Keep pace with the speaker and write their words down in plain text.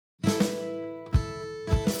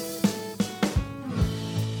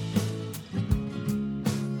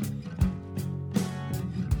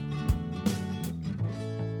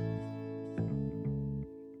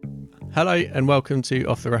Hello and welcome to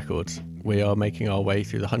Off the Record. We are making our way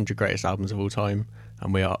through the 100 greatest albums of all time,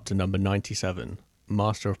 and we are up to number 97,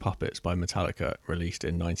 Master of Puppets by Metallica, released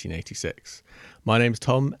in 1986. My name's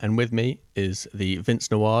Tom, and with me is the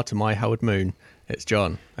Vince Noir to my Howard Moon. It's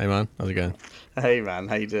John. Hey man, how's it going? Hey man,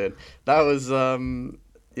 how you doing? That was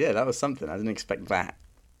that was something. I didn't expect that.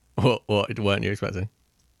 What weren't you expecting?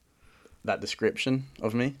 That description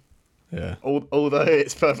of me. Yeah. Although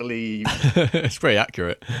it's perfectly It's pretty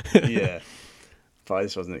accurate. yeah. But I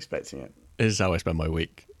just wasn't expecting it. This is how I spend my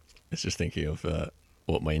week. It's just thinking of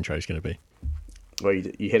what my intro is going to be. Well,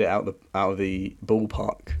 you hit it out of the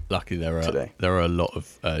ballpark. Luckily, there are a lot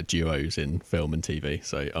of duos in film and TV,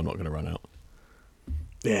 so I'm not going to run out.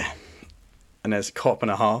 Yeah. And there's Cop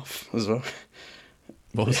and a Half as well.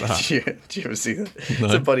 What was that? Do you ever see that? No.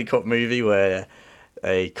 It's a buddy cop movie where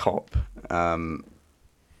a cop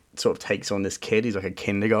sort of takes on this kid. He's like a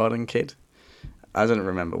kindergarten kid. I don't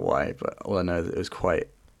remember why, but all I know is that it was quite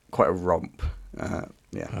a romp.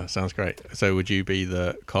 Sounds great. So would you be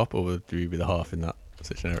the cop or would you be the half in that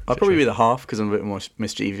situation? I'd probably be the half because I'm a bit more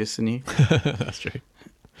mischievous than you. That's true.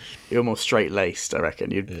 You're more straight-laced, I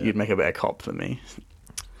reckon. You'd make a better cop than me.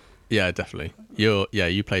 Yeah, definitely.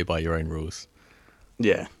 You play by your own rules.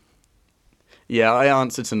 Yeah. Yeah, I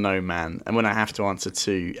answer to no man, and when I have to answer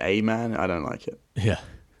to a man, I don't like it.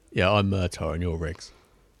 Yeah, I'm Murtaugh and you're Riggs.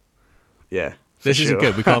 Yeah. This sure. isn't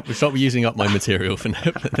good. We stop using up my material for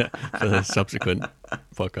the subsequent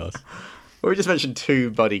podcast. Well, we just mentioned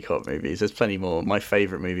 2 buddy cop movies. There's plenty more. My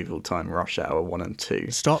favourite movie of all time, Rush Hour 1 and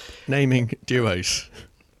 2. Stop naming duos.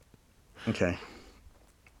 Okay.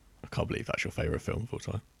 I can't believe that's your favourite film of all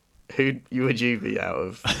time. Who would you be out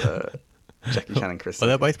of Jackie Chan and Chris? Well,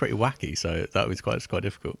 they're both pretty wacky, so that was quite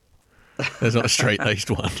difficult. There's not a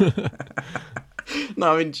straight-laced one.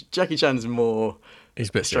 No, I mean, Jackie Chan's more... He's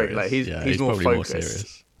a bit straight. serious. He's more probably focused. more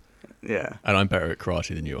serious. Yeah. And I'm better at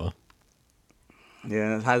karate than you are.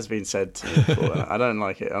 Yeah, it has been said to me before. I don't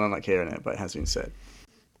like it. I don't like hearing it, but it has been said.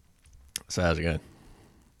 So how's it going?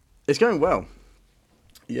 It's going well.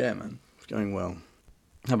 Yeah, man. It's going well.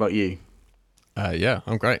 How about you? Yeah,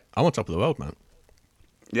 I'm great. I'm on top of the world, man.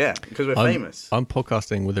 Yeah, because we're famous. I'm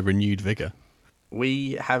podcasting with a renewed vigour.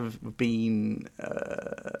 We have been...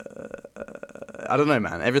 I don't know,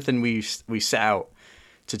 man. Everything we set out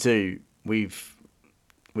to do, we've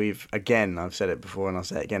again, I've said it before and I'll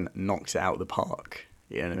say it again, knocked it out of the park.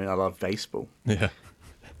 You know what I mean? I love baseball. Yeah.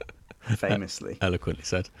 Famously. Eloquently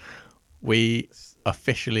said.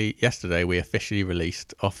 Yesterday we officially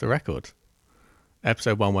released Off the Record.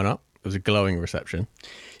 Episode 1 went up. It was a glowing reception.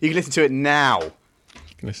 You can listen to it now.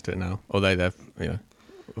 You can listen to it now. Although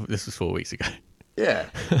this was 4 weeks ago. Yeah.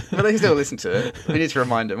 But they can still listen to it. We need to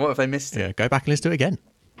remind them. What if they missed it? Yeah, go back and listen to it again.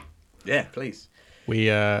 Yeah, please. We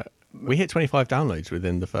hit 25 downloads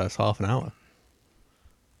within the first half an hour.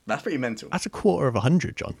 That's pretty mental. That's a quarter of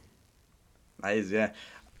 100, John. That is, yeah.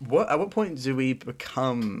 At what point do we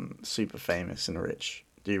become super famous and rich?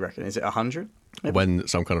 Do you reckon? Is it 100? When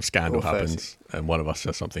some kind of scandal Or 30. happens and one of us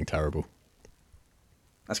does something terrible.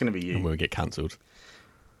 That's going to be you. And we get cancelled.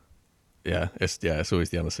 Yeah, it's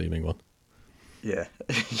always the unassuming one. Yeah.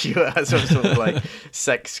 You have some sort of like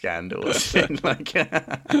sex scandal. Like,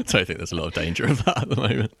 I don't think there's a lot of danger of that at the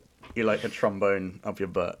moment. you like a trombone up your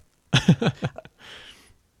butt.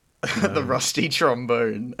 The rusty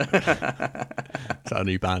trombone. Is that a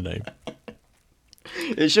new band name?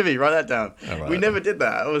 It should be. Write that down. Right, we never did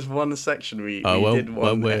that. It was one section. We well, did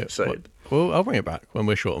one episode. Well, I'll bring it back. When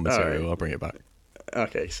we're short on material, right. I'll bring it back.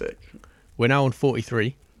 Okay, sick. We're now on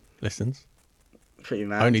 43 listens. Pretty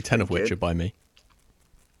mad. Only 10 of Pretty which good. are by me.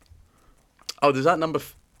 Oh, does that number?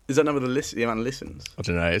 Is that number the amount of listens? I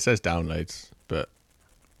don't know. It says downloads, but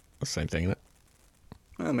that's the same thing, isn't it?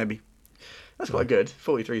 Well, maybe. That's quite good.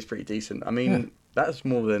 43 is pretty decent. I mean, that's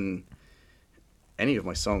more than any of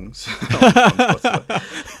my songs on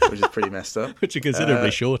Spotify, which is pretty messed up. Which are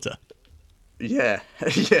considerably shorter. Yeah,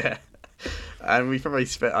 yeah. And I probably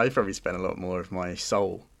spent a lot more of my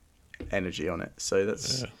soul energy on it. So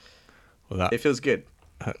that's it feels good.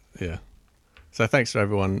 Yeah. So thanks to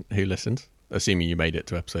everyone who listened, assuming you made it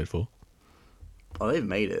to episode 4. Oh, they've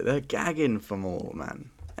made it. They're gagging for more,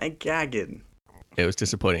 man. They're gagging. It was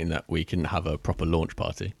disappointing that we couldn't have a proper launch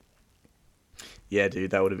party. Yeah,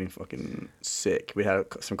 dude, that would have been fucking sick. We had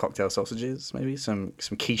some cocktail sausages, maybe some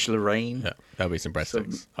quiche Lorraine. Yeah, there'll be some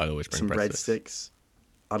breadsticks. I always bring some breadsticks.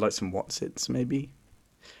 I'd like some Watsits, maybe,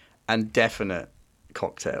 and definite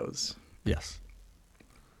cocktails. Yes.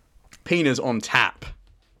 Pina's on tap.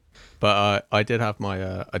 But I did have my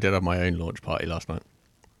own launch party last night.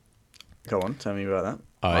 Go on, tell me about that.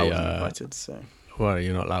 I wasn't invited, so. Well,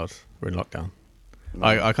 you're not allowed. We're in lockdown.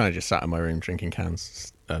 I kind of just sat in my room drinking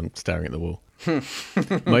cans, staring at the wall.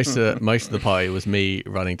 most of the party was me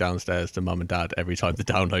running downstairs to mum and dad every time the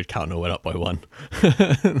download counter went up by 1,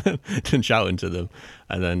 and shouting to them,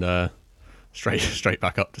 and then straight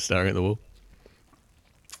back up to staring at the wall.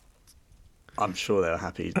 I'm sure they were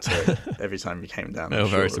happy to every time you came down. They were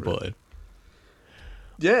very supportive.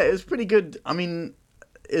 Yeah, it was pretty good. I mean,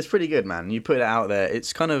 it's pretty good, man. You put it out there.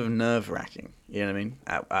 It's kind of nerve-wracking, you know what I mean?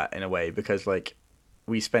 In a way, because like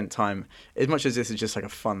we spent time, as much as this is just like a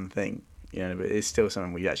fun thing, you know, but it's still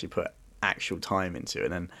something we actually put actual time into,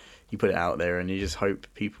 and then you put it out there and you just hope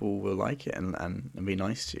people will like it and be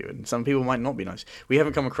nice to you. And some people might not be nice. We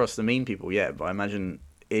haven't come across the mean people yet, but I imagine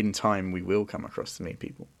in time we will come across the mean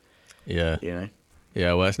people. Yeah. You know?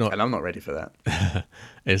 Yeah, well, it's not... And I'm not ready for that.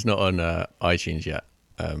 It's not on iTunes yet.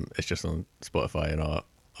 It's just on Spotify, and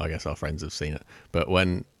I guess our friends have seen it. But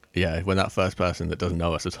when that first person that doesn't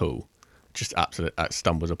know us at all just absolutely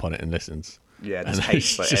stumbles upon it and listens... Yeah, just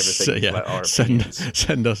hates like everything. Like our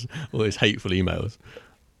send us all these hateful emails.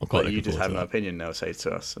 I'm quite you just have an that. opinion they'll say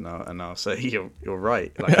to us, and I'll say you're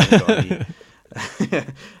right. Like I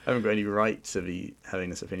haven't got any right to be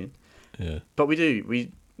having this opinion. Yeah, but we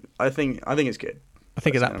do. I think it's good. I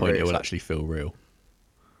think at that point it will actually feel real.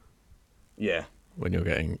 Yeah, when you're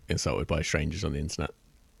getting insulted by strangers on the internet.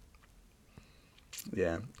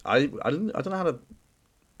 Yeah, I don't know how to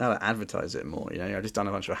advertise it more. You know, I've just done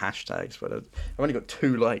a bunch of hashtags, but I've only got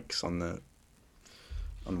 2 likes on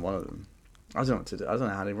one of them. I don't know what to do. I don't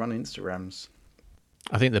know how to run Instagrams.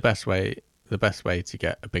 I think the best way to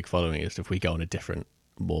get a big following is if we go on a different,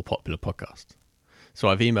 more popular podcast. So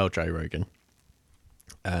I've emailed Joe Rogan,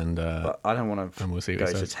 and but I don't want to we'll see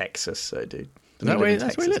go to Texas, so dude. That's where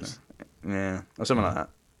he lives. Yeah, or something like that.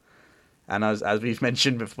 And as we've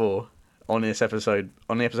mentioned before on the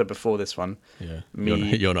episode before this one, yeah,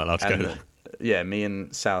 you're not allowed to go there. Yeah, me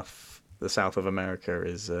and the South of America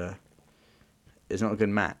is not a good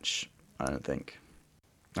match, I don't think.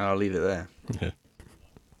 And I'll leave it there. Yeah.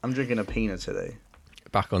 I'm drinking a Pina today.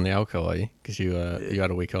 Back on the alcohol, are you? Because you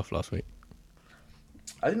had a week off last week.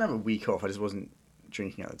 I didn't have a week off. I just wasn't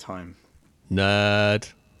drinking at the time. Nerd.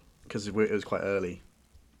 Because it was quite early.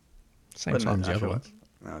 Same time as the other ones.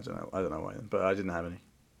 No, I don't know why, but I didn't have any.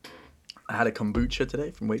 I had a kombucha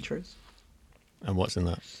today from Waitrose. And what's in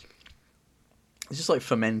that? It's just like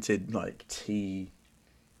fermented like tea.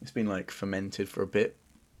 It's been like fermented for a bit,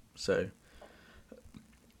 so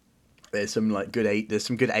there's some good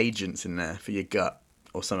agents in there for your gut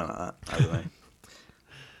or something like that. I don't know.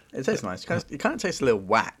 It tastes nice. It kind of tastes a little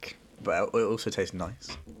whack, but it also tastes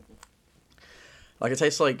nice. Like it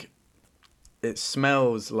tastes like, it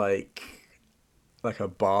smells like a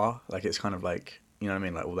bar. Like it's kind of like, you know what I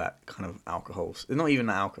mean? Like all that kind of alcohol. It's not even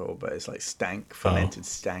alcohol, but it's like stank, fermented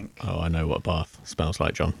stank. Oh, I know what Bath smells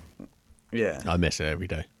like, John. Yeah. I miss it every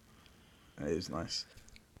day. It is nice.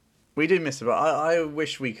 We do miss it, but I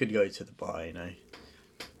wish we could go to the bar, you know.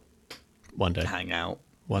 One day. Hang out.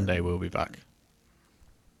 One day we'll be back.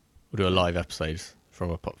 We'll do a live episode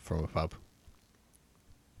from a pub.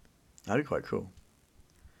 That'd be quite cool.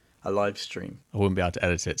 A live stream. I wouldn't be able to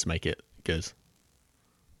edit it to make it good.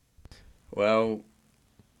 Well,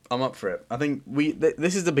 I'm up for it. I think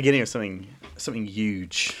this is the beginning of something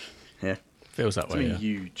huge. Yeah. Feels that way, yeah. Something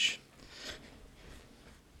huge.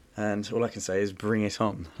 And all I can say is bring it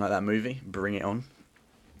on. Like that movie, Bring It On.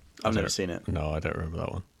 I've never seen it. No, I don't remember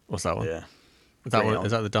that one. What's that one? Yeah. Is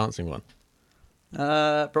that the dancing one?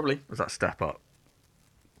 Probably. Was that Step Up?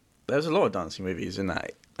 There's a lot of dancing movies in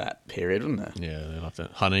that period, wasn't there? Yeah, they loved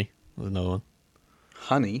it. Honey was another one.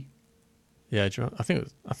 Honey? Yeah, I think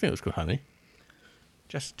it was called Honey.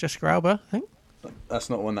 Jessica Alba, I think. That's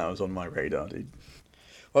not one that was on my radar, dude.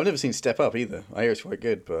 Well, I've never seen Step Up either. I hear it's quite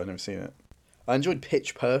good, but I've never seen it. I enjoyed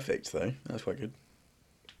Pitch Perfect though. That's quite good.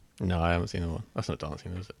 No, I haven't seen that one. That's not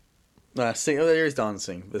dancing, is it? No, there is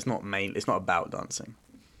dancing, but it's not about dancing.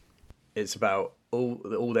 It's about all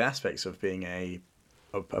the aspects of being a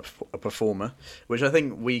performer, which I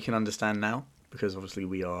think we can understand now because obviously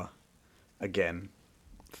we are, again,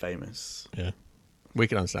 famous. Yeah, we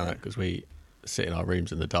can understand that because we sit in our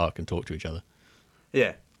rooms in the dark and talk to each other.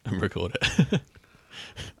 Yeah, and record it.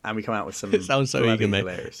 And we come out with some. It sounds so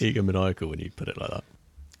egomaniacal when you put it like that.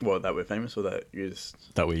 What, that we're famous, or that you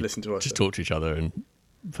that we listen to us? Just talk to each other and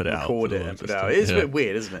put it out. Record it and put it out. It's a bit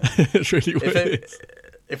weird, isn't it? It's really weird.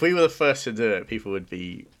 If we were the first to do it, people would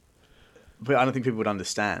be. But I don't think people would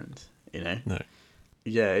understand. You know. No.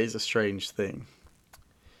 Yeah, it is a strange thing.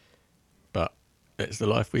 But it's the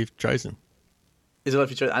life we've chosen. It's a life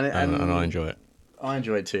you chose, and I enjoy it. I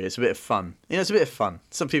enjoy it too. It's a bit of fun. You know, it's a bit of fun.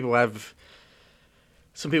 Some people have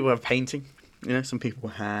painting. You know, some people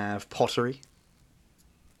have pottery.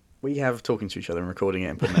 We have talking to each other and recording it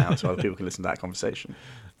and putting it out so other people can listen to that conversation.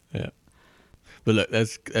 Yeah. But look,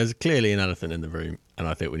 there's clearly an elephant in the room, and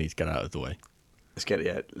I think we need to get out of the way. Let's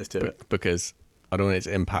do it. Because I don't want it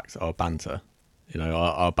to impact our banter,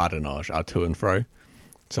 our badinage, our to and fro.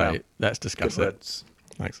 So let's discuss Good it. words.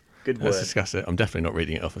 Thanks. Good Let's word. discuss it. I'm definitely not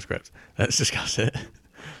reading it off a script. Let's discuss it.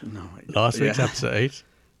 No, Last week's episode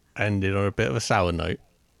ended on a bit of a sour note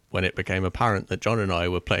when it became apparent that John and I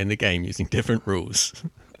were playing the game using different rules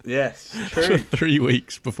Yes, for true. 3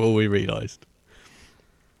 weeks before we realised.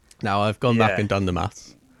 Now, I've gone back and done the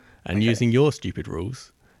maths, and using your stupid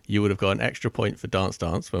rules, you would have got an extra point for Dance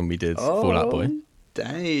Dance when we did Fall Out Boy.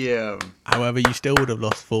 Damn. However, you still would have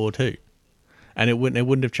lost 4-2. And it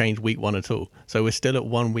wouldn't have changed week 1 at all. So we're still at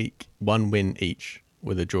 1 win each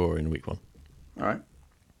with a draw in week 1. All right.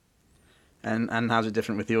 And how's it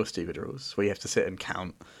different with your stupid rules, where you have to sit and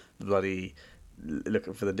count the bloody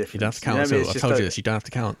looking for the difference? You don't have to count. So I told you this. You don't have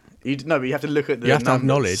to count. But you have to look at the You have to have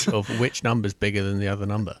numbers. knowledge of which number's bigger than the other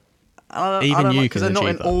number. I Even don't you because can they're not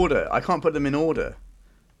in achieve that. order. I can't put them in order.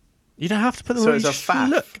 You don't have to put them So on. it's You a just faff.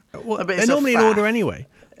 look. Well, No, but they're it's a normally in faff. order anyway.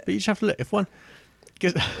 But you just have to look. If one...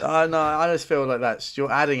 No, I just feel like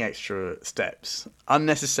you're adding extra steps,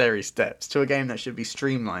 unnecessary steps to a game that should be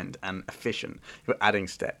streamlined and efficient. You're adding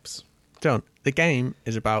steps. John, the game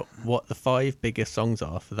is about what the 5 biggest songs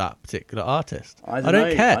are for that particular artist. I don't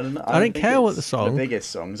know. care. I don't I don't think care what it's the song... The biggest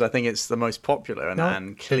songs. I think it's the most popular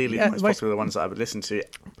and clearly yeah, the most popular ones that I would listen to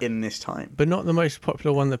in this time. But not the most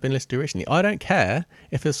popular one that's been listened to recently. I don't care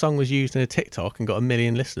if a song was used in a TikTok and got 1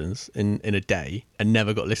 million listens in a day and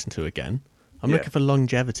never got listened to again. I'm Yeah. looking for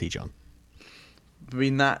longevity, John. I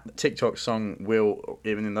mean, that TikTok song will,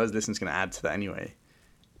 even in those listens, going to add to that anyway.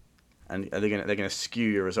 And they're going to skew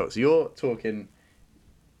your results. You're talking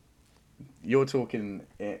in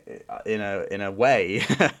a way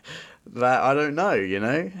that I don't know. You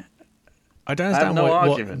know. I don't I have understand no what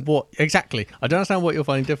argument. exactly. I don't understand what you're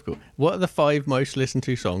finding difficult. What are the 5 most listened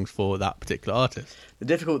to songs for that particular artist? The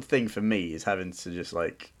difficult thing for me is having to just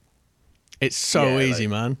like. It's so Yeah, easy,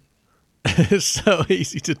 man. It's so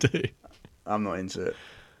easy to do. I'm not into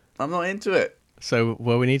it. So,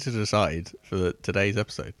 well, we need to decide for today's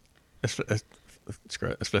episode. Let's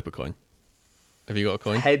flip a coin. Have you got a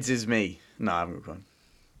coin? Heads is me. No, I haven't got a coin.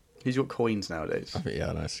 Who's got coins nowadays? I think,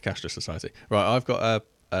 yeah, no, it's a cashless society. Right, I've got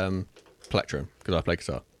a plectrum because I play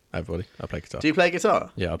guitar. Everybody, I play guitar. Do you play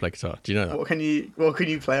guitar? Yeah, I play guitar. Do you know that? What can you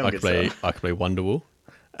play on I can guitar? play Wonderwall.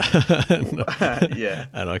 Yeah.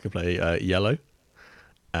 And I can play Yellow.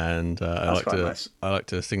 And That's quite nice. I like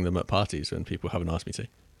to sing them at parties when people haven't asked me to.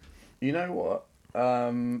 You know what?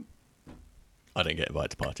 I don't get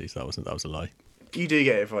invited to parties. That was a lie. You do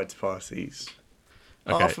get invited to parties.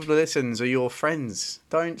 Okay. Half of the listens are your friends.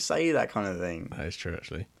 Don't say that kind of thing. That is true,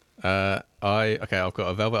 actually. I've got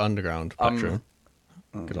a Velvet Underground plectrum.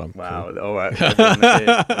 Because I'm Wow. cool. All right.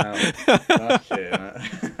 Wow. Okay.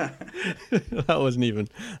 that wasn't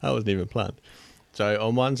even planned. So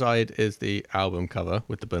on one side is the album cover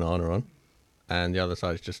with the banana on, and the other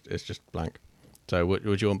side is just blank. So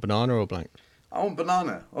would you want banana or blank? I want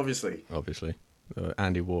banana, obviously. Obviously,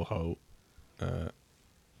 Andy Warhol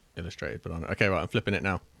illustrated banana. Okay, right, I'm flipping it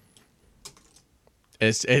now.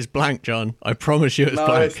 It's blank, John. I promise you, it's No,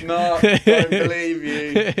 blank. it's not. I don't believe you.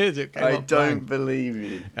 It is. It came I up don't blank. believe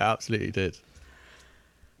you. It absolutely did.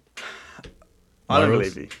 I don't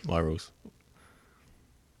rules. believe you. My rules.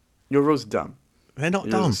 Your rules are dumb. They're not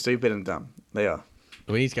Your rules dumb. are stupid and dumb. They are.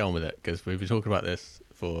 We need to get on with it because we've been talking about this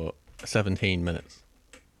for 17 minutes.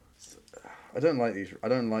 I don't like these. I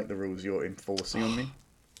don't like the rules you're enforcing on me.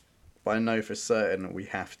 But I know for certain that we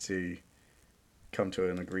have to come to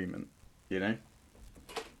an agreement. You know.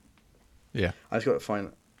 Yeah. I just got to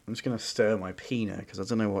find. I'm just gonna stir my peanut because I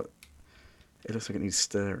don't know what. It looks like it needs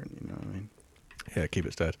stirring. You know what I mean? Yeah, keep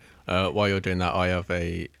it stirred. While you're doing that, I've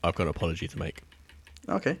got an apology to make.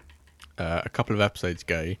 Okay. A couple of episodes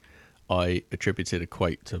ago, I attributed a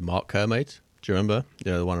quote to Mark Kermode. Do you remember?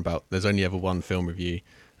 You know, the one about there's only ever one film review,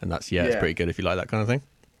 and that's it's Yeah. pretty good if you like that kind of thing.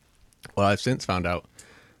 Well, I've since found out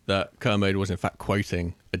that Kermode was in fact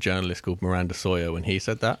quoting a journalist called Miranda Sawyer when he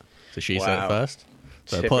said that. So she said it Wow. first.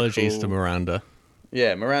 So Typical. apologies to Miranda.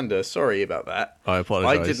 Yeah, Miranda. Sorry about that. I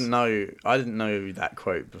apologise. I didn't know that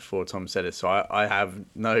quote before Tom said it, so I have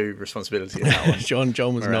no responsibility in that one.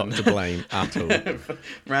 John was Miranda. not to blame at all. It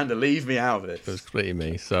Miranda, leave me out of was this. completely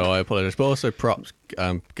me. So I apologise. But also props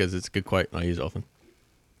because it's a good quote and I use it often.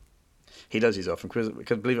 He does use it often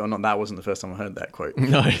because believe it or not, that wasn't the first time I heard that quote.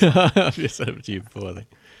 No, I've just said it to you before, I think.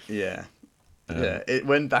 Yeah, yeah. It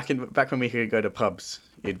when back when we could go to pubs,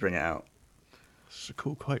 he'd bring it out. It's a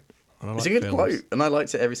cool quote. And I It's a like good films. quote, and I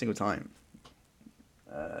liked it every single time.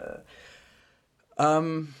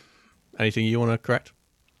 Anything you want to correct?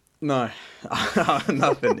 No,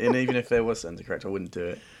 nothing. And even if there was something to correct, I wouldn't do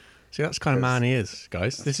it. See, that's kind of man he is,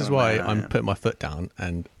 guys. This is kinda why man I I'm am. putting my foot down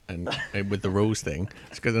and with the rules thing.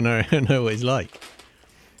 It's because I know what he's like.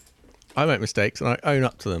 I make mistakes and I own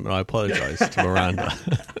up to them, and I apologise to Miranda.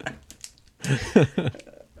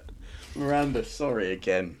 Miranda, sorry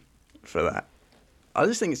again for that. I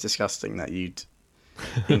just think it's disgusting that you'd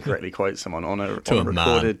incorrectly quote someone on a To on a a man.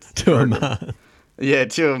 recorded To a program. man. Yeah,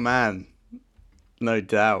 to a man. No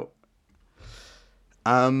doubt.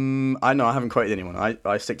 I know I haven't quoted anyone.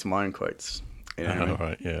 I stick to my own quotes. You know what I mean? All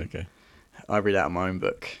right. Yeah. Okay. I read out of my own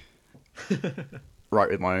book. Write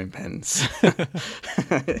with my own pens.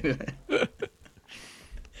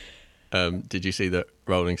 Did you see that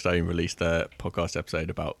Rolling Stone released their podcast episode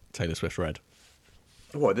about Taylor Swift Red?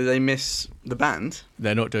 What, did they miss the band?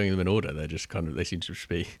 They're not doing them in order. They're just they seem to just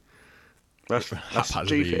be That's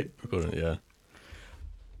haphazardly stupid. recording it, yeah.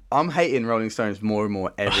 I'm hating Rolling Stones more and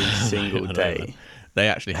more every single I know, day. man. They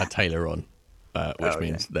actually had Taylor on, which Oh, okay.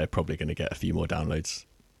 means they're probably going to get a few more downloads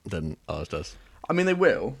than ours does. I mean, they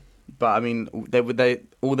will, but I mean, they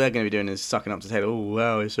all they're going to be doing is sucking up to Taylor. Oh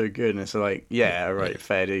wow, it's so good, and it's like, yeah, right,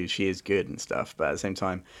 fair dude, she is good and stuff. But at the same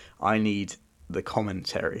time, I need the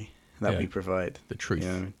commentary that Yeah. we provide. The truth. You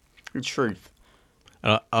know what I mean? The truth.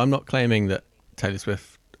 And I'm not claiming that Taylor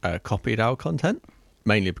Swift copied our content,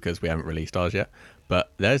 mainly because we haven't released ours yet.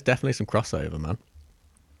 But there's definitely some crossover, man.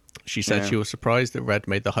 She said Yeah. she was surprised that Red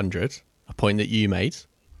made the 100, a point that you made.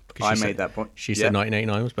 because I she made said- that point. She Yeah. said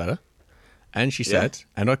 1989 was better. And she Yeah. said,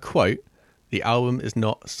 and I quote, the album is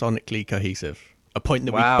not sonically cohesive. A point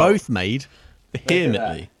that Wow. we both made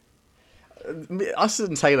vehemently. Us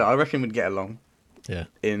and Taylor, I reckon would get along. Yeah.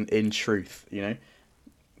 In truth, you know,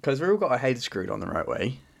 because we've all got our heads screwed on the right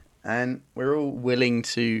way, and we're all willing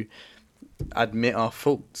to admit our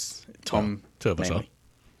faults. Tom, Well, two of us mainly.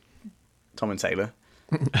 Tom and Taylor.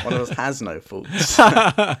 One of us has no faults.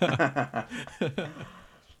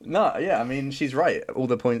 No, yeah, I mean, she's right. All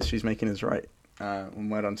the points she's making is right. And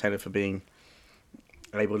well done, Taylor, for being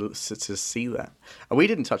able to see that. And we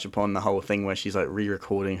didn't touch upon the whole thing where she's like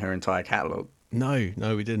re-recording her entire catalogue. No,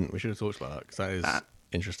 we didn't. We should have talked about that because that is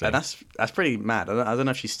interesting. And that's pretty mad. I don't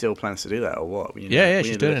know if she still plans to do that or what. We need yeah, we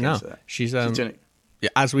she's need to doing it look now. into that. She's She's doing it. yeah,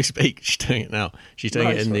 as we speak, she's doing it now. She's doing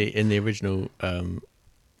Nice it one. in the original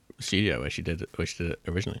studio where she did it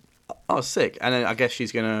originally. Oh, sick! And then I guess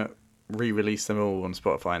she's gonna re-release them all on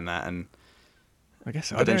Spotify and that. And I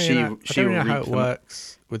guess. But I then don't she- really know, I she don't really will know how reap it them.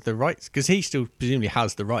 works with the rights because he still presumably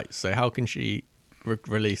has the rights. So how can she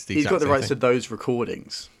release the? he's exact got the same rights to thing? those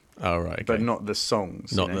recordings, Oh right, okay. but not the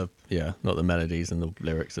songs. not you know? not the melodies and the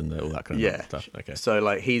lyrics and all that kind of yeah. stuff. Okay. So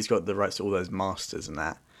like he's got the rights to all those masters and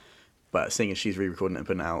that. But seeing as she's re-recording it and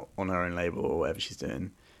putting it out on her own label or whatever she's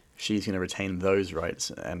doing, she's going to retain those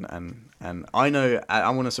rights. And I know I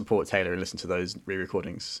want to support Taylor and listen to those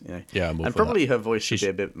re-recordings. You know. Yeah, I'm all And for probably her voice should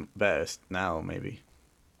She's- be a bit better now, maybe.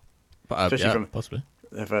 But especially yeah, from- possibly.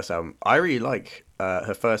 Her first album. I really like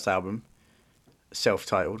her first album,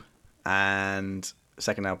 self-titled, and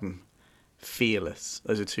second album, Fearless.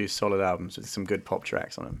 Those are two solid albums with some good pop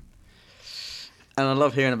tracks on them. And I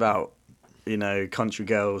love hearing about, you know, country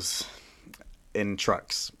girls in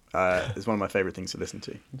trucks. It's one of my favorite things to listen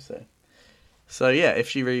to. So yeah, if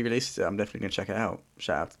she re-releases it, I'm definitely gonna check it out.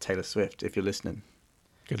 Shout out to Taylor Swift if you're listening.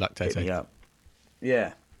 Good luck, Hit me Tay. up.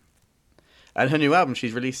 Yeah. And her new album,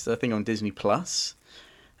 she's released a thing on Disney Plus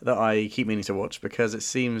that I keep meaning to watch because it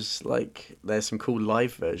seems like there's some cool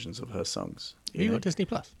live versions of her songs. You know? got Disney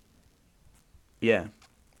Plus? Yeah.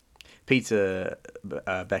 Peter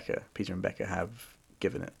and Becca have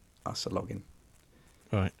given us a login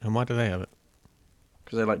Right. And why do they have it?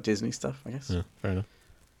 because they like Disney stuff, I guess. Yeah, fair enough.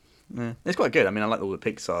 Yeah. It's quite good. I mean, I like all the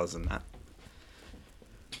Pixars and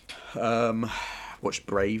that. Watched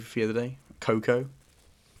Brave the other day. Coco.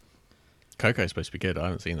 Coco's supposed to be good. I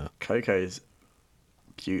haven't seen that. Coco is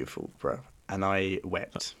beautiful, bro. And I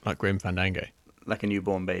wept Like Grim Fandango. like a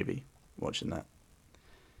newborn baby watching that.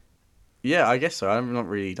 Yeah, I guess so. I've not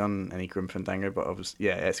really done any Grim Fandango, but obviously,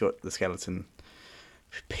 yeah, it's got the skeleton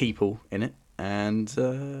people in it, and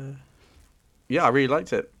yeah, I really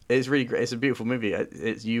liked it. It's really great. It's a beautiful movie.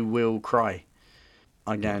 You will cry.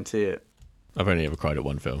 I guarantee it. I've only ever cried at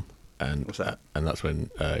one film, and What's that? And that's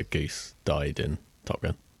when Goose died in Top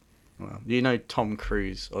Gun. Well, you know Tom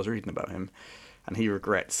Cruise. I was reading about him, and he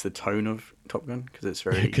regrets the tone of Top Gun because it's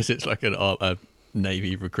very Because it's like a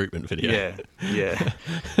Navy recruitment video. yeah.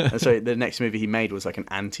 And so the next movie he made was like an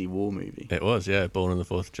anti-war movie, It was, yeah, born on the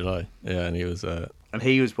 4th of July. Yeah, and he was and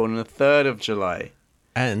he was born on the 3rd of July.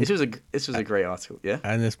 And this was a great article. Yeah.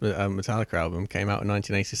 and this Metallica album came out in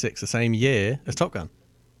 1986, the same year as Top Gun.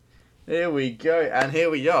 Here we go, and here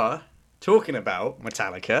we are talking about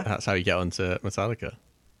Metallica, That's how you get onto Metallica.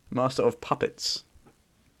 Master of Puppets.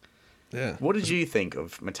 Yeah. What did you think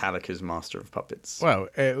of Metallica's Master of Puppets? Well,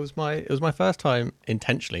 it was my first time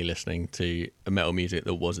intentionally listening to a metal music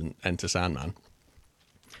that wasn't Enter Sandman,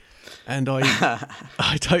 and I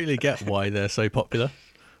I totally get why they're so popular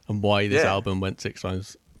and why this album went 6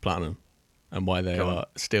 times platinum and why they are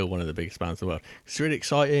still one of the biggest bands in the world. It's really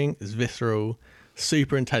exciting, it's visceral,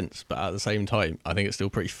 super intense, but at the same time, I think it's still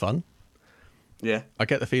pretty fun. Yeah. I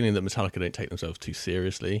get the feeling that Metallica don't take themselves too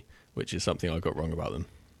seriously, which is something I got wrong about them.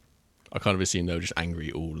 I kind of assume they were just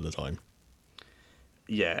angry all the time.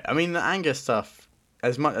 Yeah, I mean the anger stuff,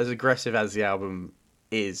 as much as aggressive as the album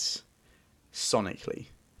is sonically,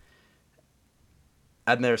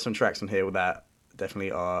 and there are some tracks on here that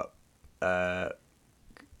definitely are,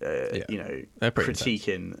 you know, they're pretty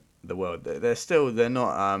critiquing the world. They're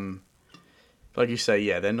not, like you say,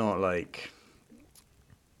 yeah, they're not like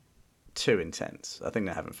too intense. I think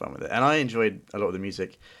they're having fun with it, and I enjoyed a lot of the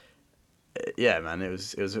music. Yeah, man, it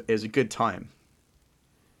was a good time.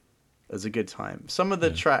 It was a good time. Some of the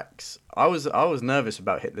tracks, I was nervous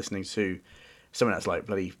about listening to something that's like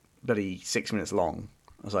bloody 6 minutes long.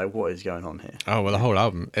 I was like, what is going on here? Oh, well, the whole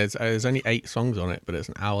album. There's only 8 songs on it, but it's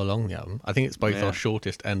an hour long, the album. I think it's both our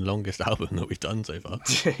shortest and longest album that we've done so far.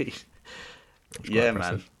 Yeah, impressive.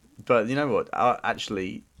 man. But you know what?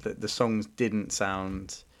 Actually, the songs didn't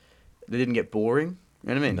get boring.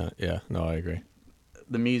 You know what I mean? No, I agree.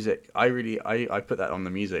 The music, I put that on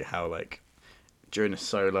the music, how like during the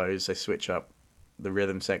solos they switch up the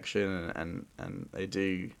rhythm section and they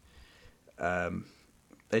do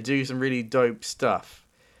some really dope stuff.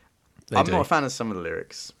 I'm not a fan of some of the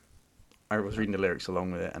lyrics. I was reading the lyrics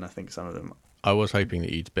along with it, and I think some of them. I was hoping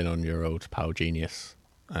that you'd been on your old pal Genius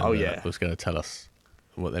and was going to tell us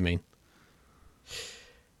what they mean.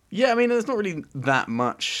 Yeah, I mean, there's not really that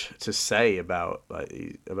much to say about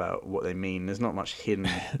what they mean. There's not much hidden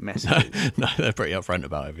messages. No, they're pretty upfront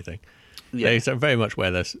about everything. Yeah. They very much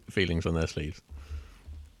wear their feelings on their sleeves.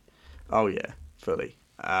 Oh yeah, fully.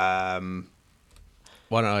 Why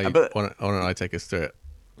don't I take us through it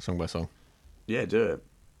song by song? Yeah, do it.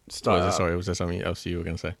 Was there something else you were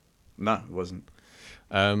going to say? No, it wasn't.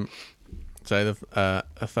 So the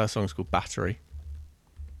first song is called Battery.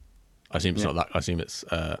 I assume it's not that. I assume it's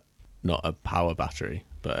not a power battery,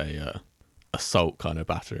 but a assault kind of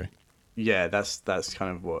battery. Yeah, that's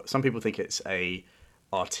kind of what some people think. It's a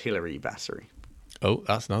artillery battery. Oh,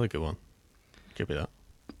 that's another good one. Could be that,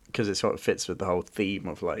 because it sort of fits with the whole theme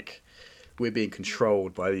of like we're being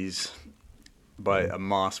controlled by a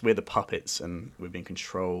mass. We're the puppets, and we're being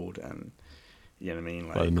controlled, and you know what I mean,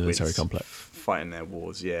 like by the military complex, fighting their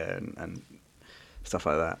wars, yeah, and stuff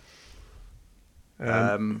like that.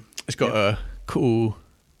 It's got a cool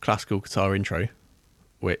classical guitar intro,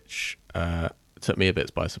 which took me a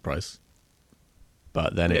bit by surprise.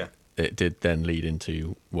 But then it did then lead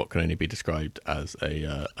into what can only be described as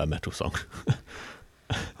a metal song.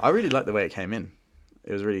 I really liked the way it came in.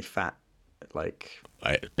 It was really fat, like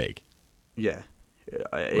big. Yeah,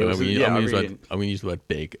 I'm going to use the word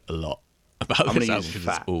big a lot about this album because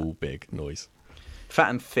it's all big noise.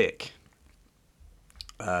 Fat and thick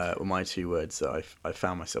were my 2 words that I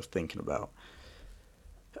found myself thinking about.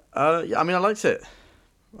 Yeah, I mean, I liked it.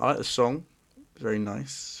 I like the song. Very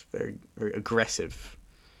nice. Very, very aggressive.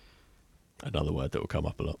 Another word that will come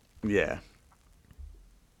up a lot. Yeah.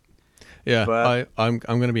 Yeah, but I'm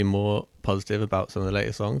going to be more positive about some of the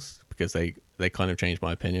later songs because they kind of changed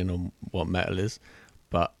my opinion on what metal is.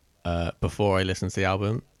 But before I listened to the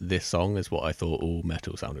album, this song is what I thought all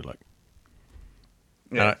metal sounded like.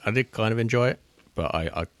 Yeah. I did kind of enjoy it, but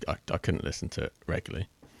I couldn't listen to it regularly.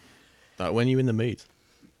 Like when you're in the mood,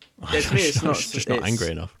 it's not angry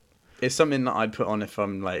enough. It's something that I'd put on if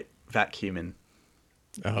I'm like vacuuming.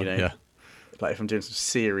 You know, yeah. Like if I'm doing some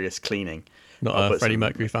serious cleaning. Not a Freddie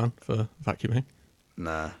Mercury fan for vacuuming.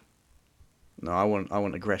 Nah. No, I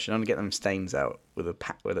want aggression. I want to get them stains out with a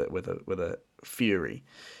fury,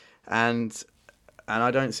 and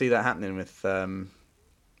I don't see that happening with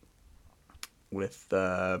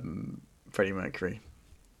Freddie Mercury.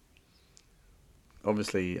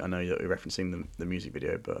 Obviously, I know that we're referencing the music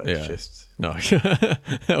video, but it's just no.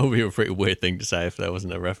 That would be a pretty weird thing to say if there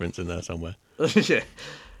wasn't a reference in there somewhere. Yeah,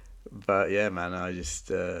 but yeah, man, I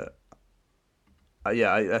just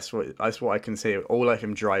that's what I can see. All like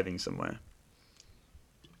him driving somewhere.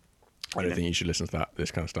 I don't think you should listen to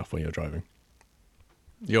this kind of stuff when you're driving.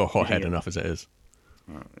 You're hothead enough as it is.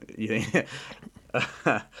 You think?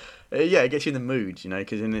 Yeah, it gets you in the mood,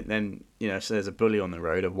 because then if there's a bully on the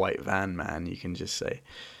road, a white van man, you can just say,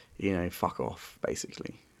 fuck off,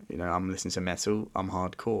 basically. I'm listening to metal, I'm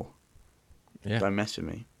hardcore. Yeah. Don't mess with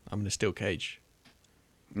me. I'm in a steel cage.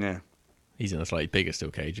 Yeah. He's in a slightly bigger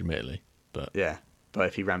steel cage, admittedly, but Yeah, but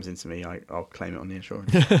if he rams into me, I'll claim it on the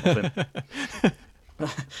insurance.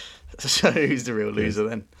 So who's the real loser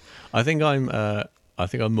then? I think I'm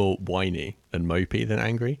more whiny and mopey than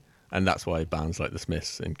angry, and that's why bands like the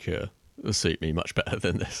Smiths and Cure suit me much better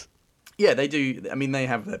than this. Yeah, they do. I mean, they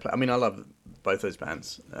have their. I love both those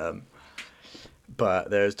bands, but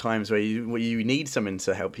there's times where you need something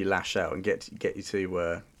to help you lash out and get you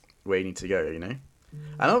to where you need to go. And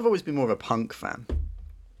I've always been more of a punk fan,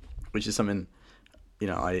 which is something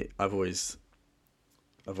I've always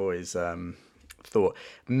thought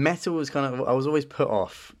metal was kind of. I was always put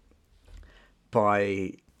off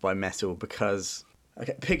by metal because.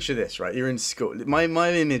 Okay, picture this, right? You're in school. My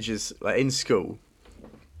image is like in school.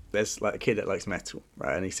 There's like a kid that likes metal,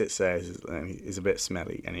 right? And he sits there, and he's a bit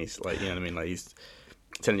smelly, and he's like, Like he's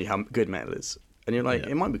telling you how good metal is, and you're like,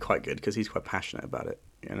 It might be quite good because he's quite passionate about it,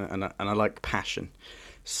 And I like passion.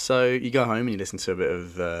 So you go home and you listen to a bit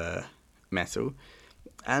of metal,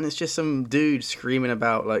 and it's just some dude screaming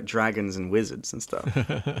about like dragons and wizards and stuff.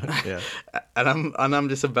 Yeah, and I'm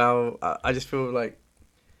just about. I just feel like.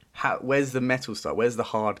 Where's the metal start? Where's the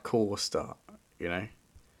hardcore start?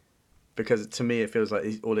 Because to me it feels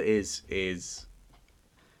like all it is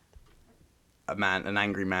an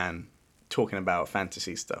angry man talking about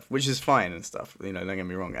fantasy stuff, which is fine and stuff. Don't get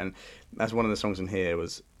me wrong. And that's one of the songs in here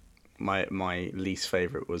was my least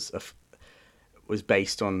favorite was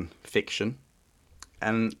based on fiction,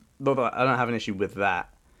 and not that I don't have an issue with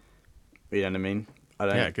that. You know what I mean?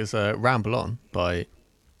 Yeah, because "Ramble On" by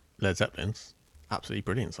Led Zeppelin's. Absolutely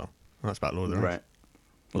brilliant song. And that's about Lord of the Rings.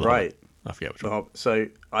 Right. Right. I forget which one. So,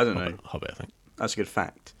 I don't know. Hobbit, I think. That's a good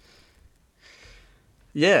fact.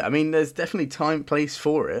 Yeah, there's definitely place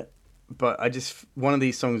for it, but one of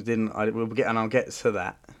these songs didn't. I'll get to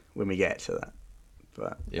that when we get to that.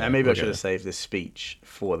 But maybe I should have saved this speech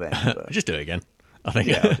for then. But... Just do it again. I think.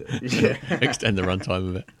 Yeah. Extend the runtime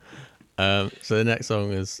a bit. So the next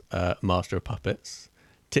song is Master of Puppets.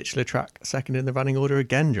 Titular track, second in the running order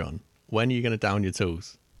again, John. When are you going to down your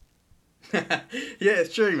tools? Yeah,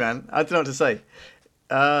 it's true, man. I don't know what to say.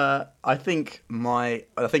 I think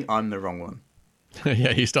I'm the wrong one.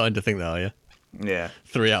 Yeah, you're starting to think that, are you? Yeah.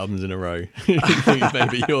 3 albums in a row. You think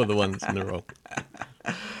maybe you're the ones in the wrong.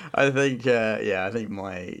 I think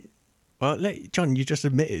my... Well, John, you just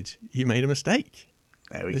admitted you made a mistake.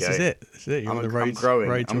 There we go. This is it. You're on the road, I'm growing.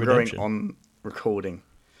 road to I'm redemption. growing on recording.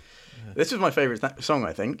 Yeah. This was my favourite song,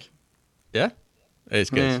 I think. Yeah? It's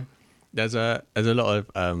good. Yeah. There's a lot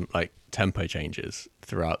of like tempo changes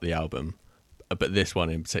throughout the album, but this one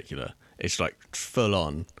in particular, it's like full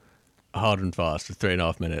on, hard and fast for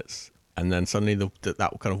 3.5 minutes, and then suddenly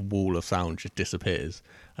that kind of wall of sound just disappears,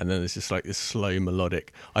 and then there's just like this slow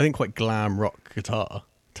melodic, I think quite glam rock guitar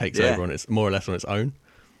takes over on its more or less on its own.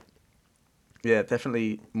 Yeah,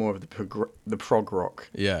 definitely more of the prog rock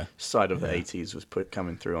side of the 80s was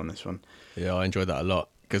coming through on this one. Yeah, I enjoyed that a lot.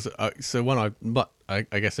 Because so when I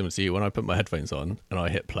guess similar to you, when I put my headphones on and I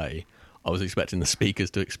hit play, I was expecting the speakers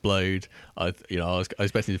to explode. I was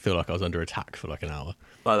expecting to feel like I was under attack for like an hour.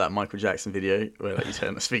 Like that Michael Jackson video where like you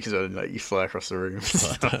turn the speakers on and like you fly across the room.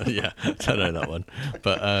 Yeah, I don't know that one,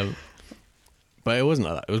 but it wasn't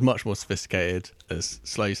like that. It was much more sophisticated. There's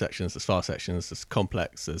slow sections, there's fast sections, there's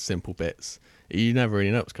complex, there's simple bits. You never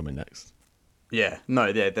really know what's coming next. Yeah,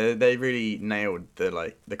 no, they really nailed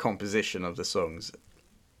the composition of the songs.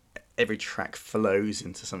 Every track flows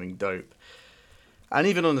into something dope, and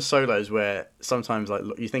even on the solos, where sometimes like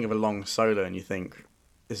you think of a long solo and you think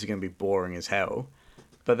this is going to be boring as hell,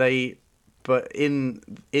 but in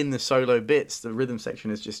the solo bits, the rhythm section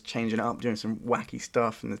is just changing it up, doing some wacky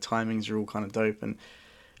stuff, and the timings are all kind of dope. And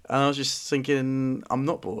I was just thinking, I'm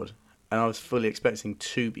not bored, and I was fully expecting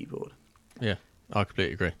to be bored. Yeah, I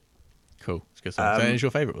completely agree. Cool, it's good stuff. So it was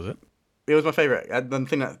your favourite, was it? It was my favourite. The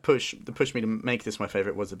thing that pushed me to make this my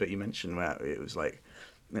favourite was the bit you mentioned where it was like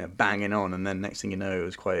banging on, and then next thing you know, it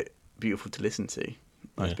was quite beautiful to listen to.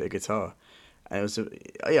 Nice bit of guitar, and it was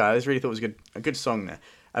I just really thought it was a good song there.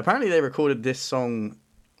 Apparently, they recorded this song,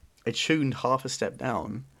 it tuned half a step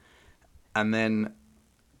down, and then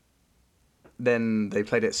they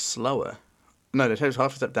played it slower. No, they tuned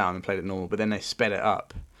half a step down and played it normal, but then they sped it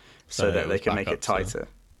up so that they could make it tighter,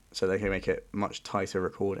 so they could make it much tighter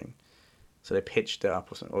recording. So they pitched it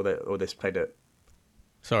up or something, or they played it.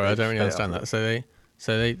 Sorry, I don't really understand that. So they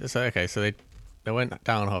went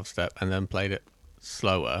down half step and then played it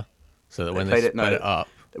slower, So that when they sped it up,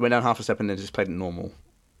 it went down half a step and then just played it normal.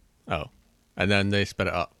 oh, and then they sped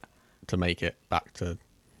it up to make it back to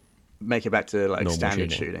like normal standard tuning.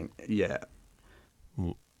 shooting. Yeah.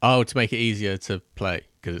 Oh, to make it easier to play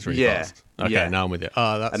because it's really fast. Okay, now I'm with it.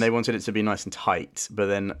 Oh, that's... And they wanted it to be nice and tight, but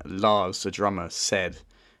then Lars, the drummer, said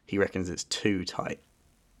he reckons it's too tight.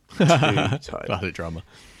 Too tight. Classic drummer.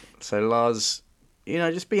 So Lars,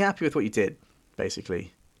 just be happy with what you did,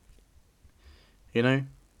 basically. Lars?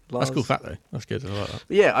 That's a cool fact, though. That's good. I like that.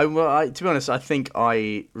 Yeah, to be honest, I think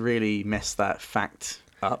I really messed that fact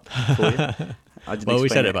up for you. Well, we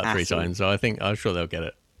said it about 3 times, so I'm sure they'll get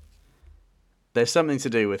it. There's something to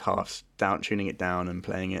do with halves, tuning it down and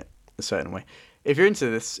playing it a certain way. If you're into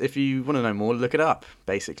this, if you want to know more, look it up,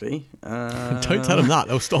 basically. Don't tell them that.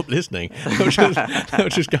 They'll stop listening. They'll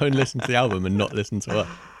just go and listen to the album and not listen to us.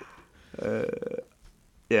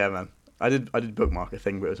 Yeah, man. I did bookmark a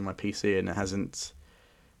thing, but it was on my PC and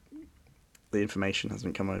the information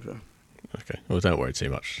hasn't come over. Okay. Well, don't worry too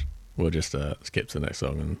much. We'll just skip to the next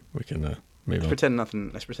song and we can move on.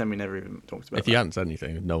 Let's pretend we never even talked about it. If you hadn't said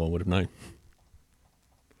anything, no one would have known.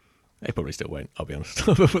 They probably still won't, I'll be honest.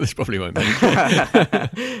 This probably won't be.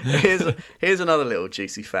 Here's another little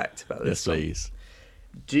juicy fact about this song. Please.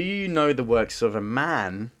 Do you know the works of a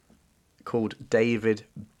man called David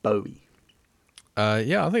Bowie?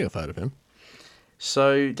 Yeah, I think I've heard of him.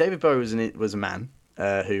 So David Bowie was a man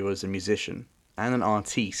who was a musician and an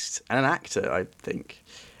artiste and an actor, I think.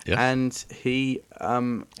 Yes. And he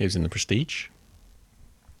was in The Prestige.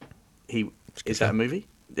 Is that a movie?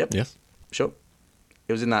 Yep. Yes. Sure.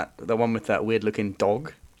 It was in the one with that weird looking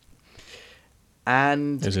dog.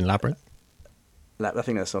 And it was in Labyrinth. I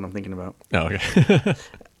think that's the one I'm thinking about. Oh, okay.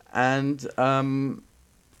 And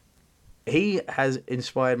he has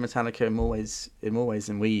inspired Metallica in more ways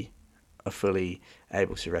than we are fully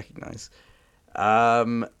able to recognise.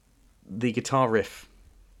 The guitar riff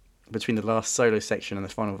between the last solo section and the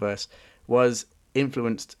final verse was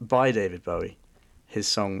influenced by David Bowie, his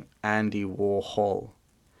song Andy Warhol,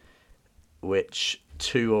 which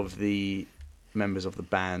 2 of the members of the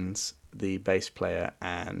bands, the bass player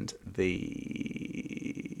and the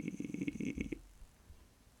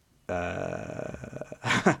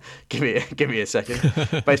give me a second.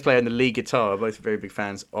 Bass player and the lead guitar are both very big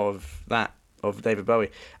fans of David Bowie.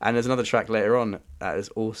 And there's another track later on that is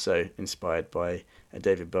also inspired by a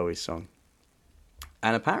David Bowie song.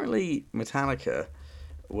 And apparently Metallica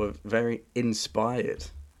were very inspired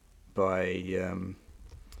by a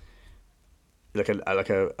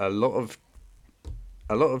lot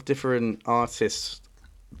of different artists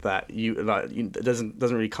that doesn't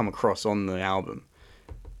really come across on the album.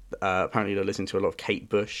 Apparently they're listening to a lot of Kate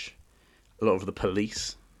Bush, a lot of The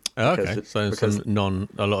Police. Oh, okay, so a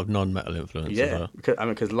lot of non-metal influence. Yeah,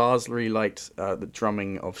 because Lars really liked the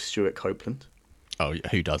drumming of Stuart Copeland. Oh,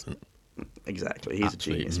 who doesn't? Exactly, he's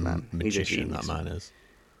Absolute a genius, man. Magician, he's a genius. that man is.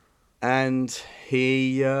 And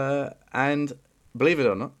he and believe it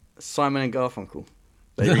or not, Simon and Garfunkel.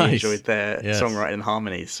 They really enjoyed their songwriting and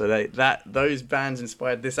harmonies. So those bands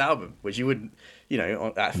inspired this album, which you wouldn't,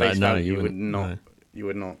 at face value, you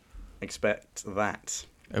would not expect that.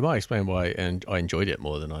 It might explain why, and I enjoyed it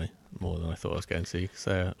more than I thought I was going to.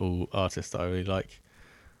 So they're all artists that I really like.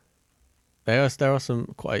 There are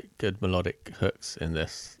some quite good melodic hooks in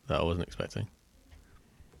this that I wasn't expecting.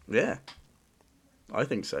 Yeah, I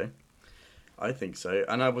think so,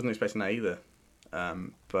 and I wasn't expecting that either.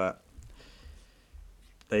 But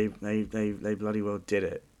they bloody well did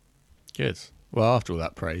it. Good. Well, after all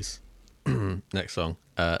that praise, next song,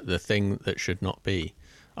 The Thing That Should Not Be.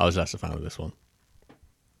 I was less a fan of this one.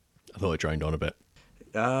 I thought it droned on a bit.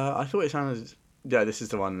 I thought it sounded... Yeah, this is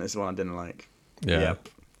the one I didn't like. Yeah. Yep.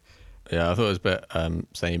 Yeah, I thought it was a bit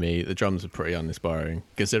samey. The drums are pretty uninspiring.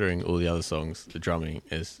 Considering all the other songs, the drumming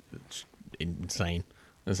is insane.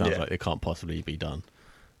 It sounds like it can't possibly be done.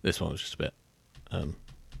 This one was just a bit,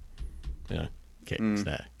 kick,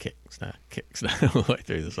 snare, kick, snare, kick, snare, all the way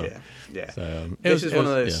through the song. Yeah. So this is one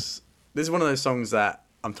of those songs that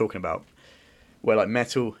I'm talking about, where like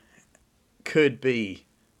metal could be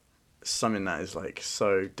something that is like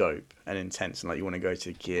so dope and intense, and like you want to go to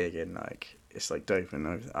a gig and like it's like dope and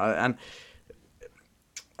I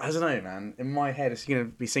don't know, man. In my head, it's gonna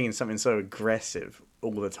be singing something so aggressive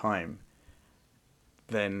all the time.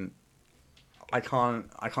 Then I can't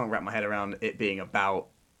wrap my head around it being about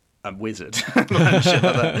a wizard and shit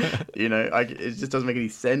like that. It just doesn't make any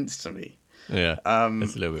sense to me. Yeah,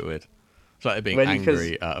 it's a little bit weird. It's like it being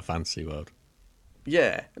angry at a fantasy world.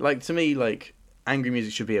 Yeah, like to me, like angry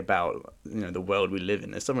music should be about, the world we live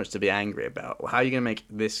in. There's so much to be angry about. How are you going to make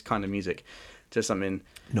this kind of music to something?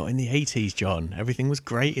 Not in the 80s, John. Everything was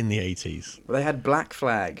great in the 80s. Well, they had Black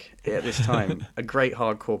Flag at this time, a great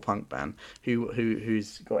hardcore punk band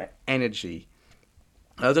who's got energy.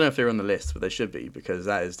 I don't know if they're on the list, but they should be, because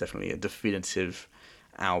that is definitely a definitive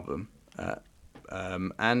album.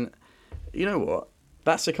 And you know what?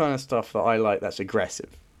 That's the kind of stuff that I like that's aggressive.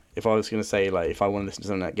 If I was going to say, like, if I want to listen to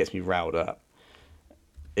something that gets me riled up,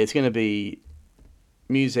 it's going to be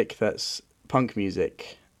music that's punk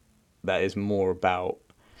music that is more about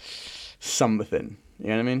something. You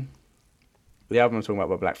know what I mean? The album I'm talking about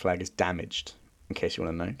by Black Flag is Damaged, in case you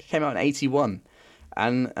want to know. It came out in 1981.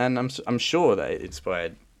 And I'm sure that it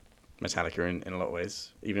inspired Metallica in a lot of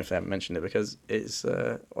ways, even if they haven't mentioned it, because it's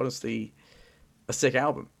honestly a sick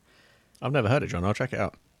album. I've never heard it, John. I'll check it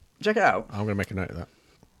out. Check it out. I'm going to make a note of that.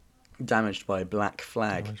 Damaged by Black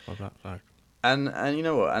Flag. Damaged by Black Flag. And you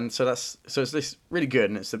know what? And so it's this really good,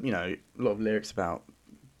 and it's a lot of lyrics about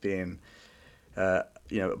being a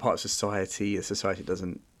part of society. The society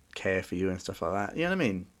doesn't care for you and stuff like that. You know what I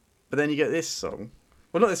mean? But then you get this song.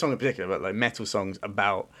 Well, not this song in particular, but like metal songs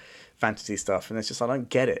about fantasy stuff, and it's just I don't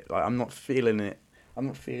get it. Like I'm not feeling it. I'm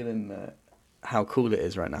not feeling how cool it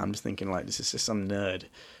is right now. I'm just thinking like this is just some nerd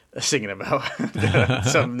singing about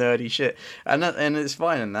some nerdy shit, and it's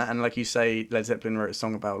fine in that. And like you say, Led Zeppelin wrote a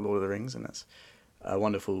song about Lord of the Rings, and that's a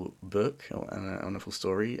wonderful book and a wonderful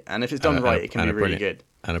story. And if it's done right, it can be really good.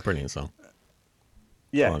 And a brilliant song.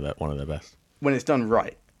 Yeah, one of their best. When it's done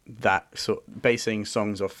right, that sort basing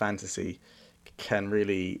songs off fantasy can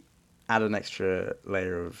really add an extra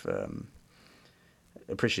layer of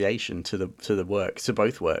appreciation to the work, to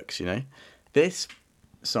both works. This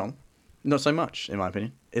song, not so much in my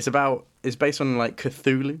opinion. It's based on like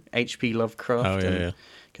Cthulhu, H.P. Lovecraft,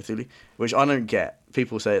 Cthulhu, which I don't get.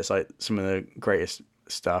 People say it's like some of the greatest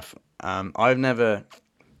stuff. I've never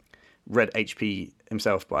read H.P.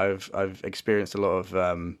 himself, but I've experienced a lot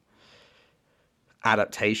of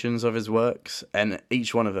adaptations of his works, and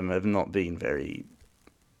each one of them have not been very.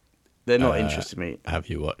 They're not interested me. Have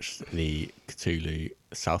you watched the Cthulhu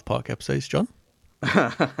South Park episodes, John?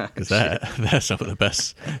 Because they're some of the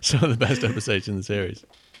best episodes in the series.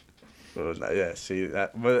 Well, yeah, see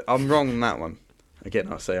that. Well, I'm wrong on that one.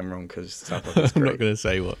 Again, I'll say I'm wrong because South Park is great. I'm not going to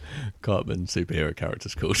say what Cartman superhero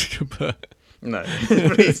character's called, but no,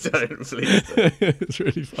 please don't. Please don't. It's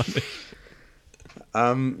really funny.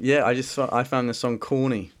 Yeah, I found this song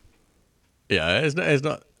corny. Yeah, it's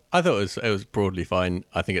not. I thought it was broadly fine.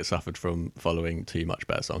 I think it suffered from following two much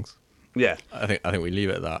better songs. Yeah, I think we leave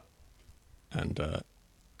it at that, and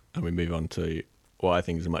we move on to what I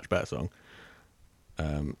think is a much better song.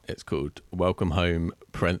 It's called "Welcome Home"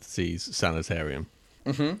 (Sanitarium).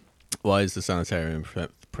 Mm-hmm. Why is the sanitarium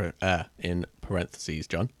in parentheses,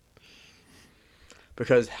 John?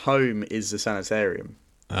 Because home is the sanitarium.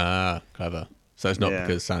 Ah, clever. So it's not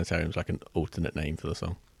because sanitarium is like an alternate name for the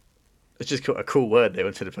song. It's just a cool word they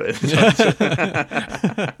wanted to put in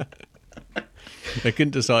the title. They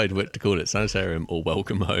couldn't decide what to call it, sanitarium or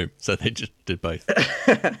welcome home, so they just did both.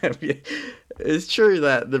 It's true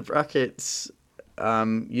that the brackets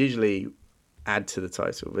usually add to the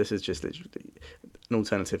title. This is just literally an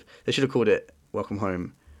alternative. They should have called it welcome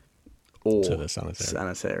home or to the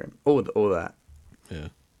sanitarium. Or that. Yeah.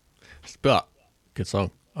 But good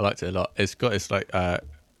song. I liked it a lot. It's quite a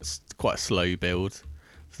slow build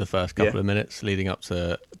for the first couple of minutes, leading up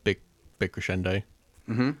to big crescendo.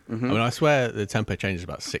 Mm-hmm, mm-hmm. I mean, I swear the tempo changes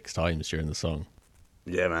about 6 times during the song.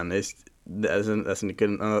 Yeah, man. That's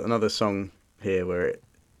another song here where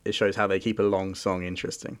it shows how they keep a long song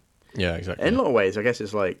interesting. Yeah, exactly. In a lot of ways, I guess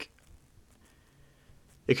it's like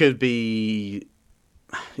it could be.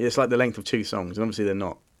 It's like the length of 2 songs, and obviously they're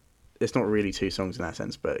not. It's not really 2 songs in that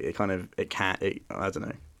sense, but I don't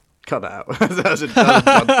know. Cut that out. That's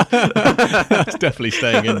definitely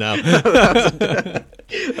staying in now.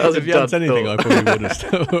 If you had anything, I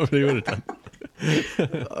probably would have done.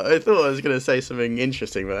 I thought I was going to say something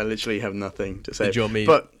interesting, but I literally have nothing to say. Do you want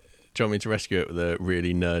me to rescue it with a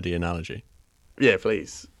really nerdy analogy? Yeah,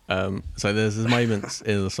 please. So there's moments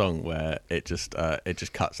in the song where it just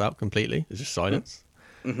cuts out completely. There's just silence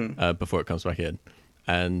before it comes back in,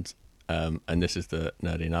 and this is the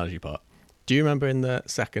nerdy analogy part. Do you remember in the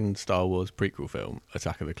second Star Wars prequel film,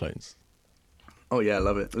 Attack of the Clones? Oh yeah, I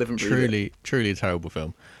love it. Live and breathe it. Truly a terrible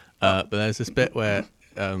film. But there's this bit where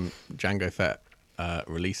Jango Fett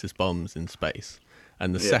releases bombs in space,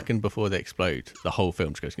 and the second before they explode, the whole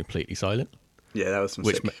film just goes completely silent. Yeah, that was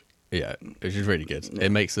which is really good. Yeah.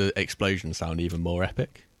 It makes the explosion sound even more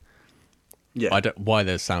epic. Yeah, why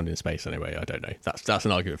there's sound in space anyway, I don't know. That's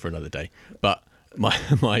an argument for another day. But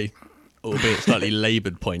my albeit slightly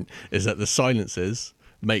laboured point is that the silences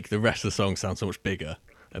make the rest of the song sound so much bigger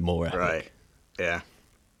and more epic. Right. Yeah.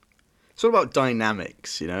 It's all about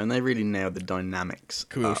dynamics, and they really nailed the dynamics.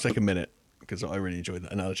 Can we all take a minute? Because I really enjoyed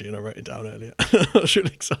that analogy and I wrote it down earlier. I was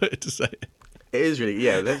really excited to say it. It is really,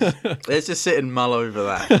 yeah. Let's just sit and mull over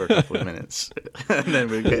that for a couple of minutes, and then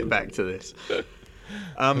we'll get back to this.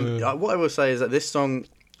 What I will say is that this song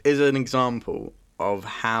is an example of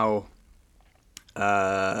how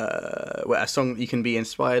a song you can be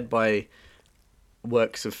inspired by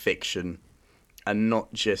works of fiction and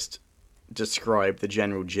not just describe the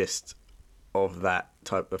general gist of that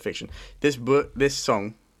type of fiction. This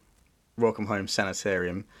song, Welcome Home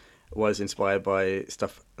Sanitarium, was inspired by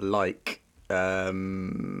stuff like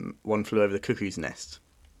One Flew Over the Cuckoo's Nest.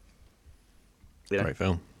 Great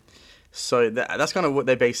film. So that's kind of what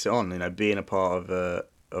they based it on, being a part of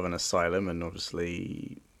an asylum, and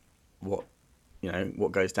obviously what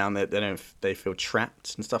goes down there. They feel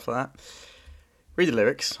trapped and stuff like that. Read the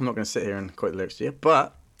lyrics. I'm not going to sit here and quote the lyrics to you,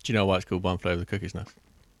 but do you know why it's called One Flew Over the Cuckoo's Nest?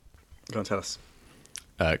 Go and tell us.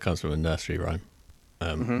 It comes from a nursery rhyme.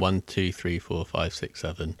 1, 2, 3, 4, 5, 6,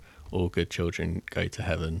 7. All good children go to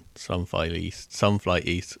heaven. Some fly east, some fly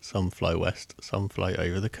west, some fly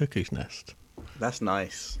over the cuckoo's nest. That's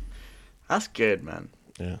nice. That's good, man.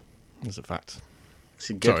 Yeah, that's a fact. It's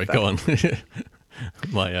a good Sorry, fact. go on.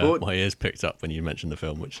 My ears picked up when you mentioned the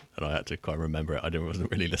film, and I had to quite remember it. I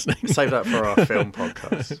wasn't really listening. Save that for our film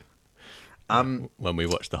podcast. When we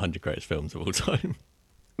watch the 100 greatest films of all time.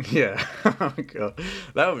 Yeah, oh god,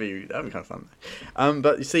 that would be kind of fun.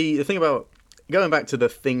 But you see, the thing about going back to the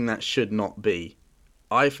thing that should not be,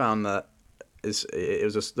 I found that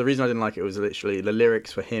the reason I didn't like it was literally the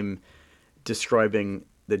lyrics for him describing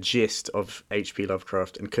the gist of H.P.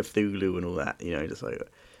 Lovecraft and Cthulhu and all that. Just like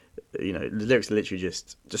the lyrics are literally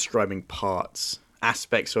just describing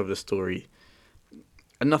aspects of the story,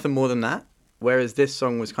 and nothing more than that. Whereas this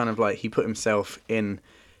song was kind of like he put his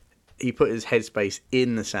headspace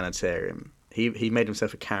in the sanitarium. He made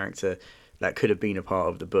himself a character that could have been a part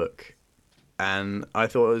of the book, and I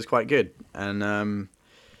thought it was quite good. And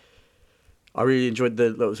I really enjoyed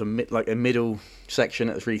there was a middle section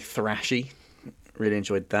that was really thrashy. Really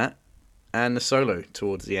enjoyed that, and the solo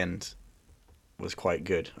towards the end was quite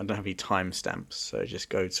good. I don't have any timestamps, so just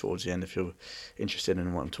go towards the end if you're interested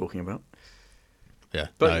in what I'm talking about. Yeah,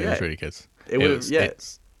 it was really good.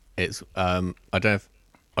 It's I don't know if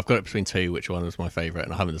I've got it between two, which one was my favourite,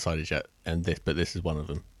 and I haven't decided yet. But this is one of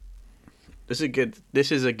them. This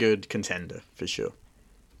is a good contender for sure.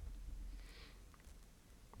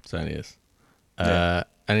 Certainly is. Yeah.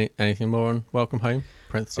 Anything more on Welcome Home?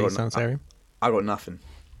 Sanitarium. I got nothing.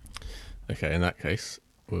 Okay, in that case,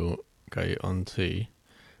 we'll go on to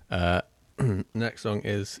next song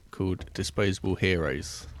is called Disposable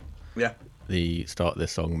Heroes. Yeah. The start of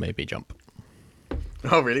this song made me jump.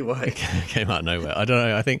 Oh, really? Why? It came out of nowhere. I don't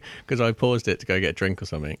know. I think because I paused it to go get a drink or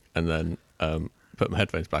something, and then put my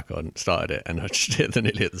headphones back on, started it, and I just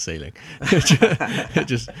nearly hit the ceiling. It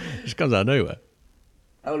just comes out of nowhere.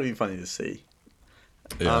 That would be funny to see.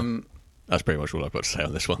 Yeah. That's pretty much all I've got to say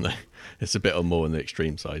on this one, though. It's a bit more on the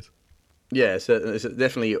extreme side. Yeah, so it's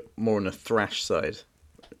definitely more on the thrash side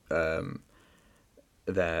than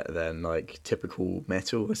like typical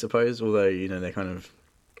metal, I suppose. Although they're kind of,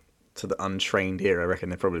 to the untrained ear, I reckon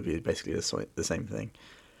they're probably basically the same thing.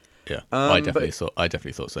 Yeah, I definitely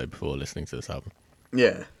thought so before listening to this album.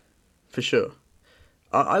 Yeah, for sure.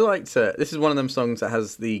 I liked this is one of them songs that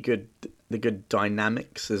has the good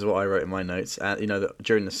dynamics, is what I wrote in my notes.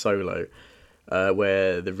 During the solo,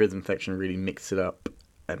 where the rhythm section really mixed it up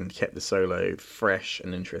and kept the solo fresh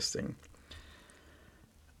and interesting.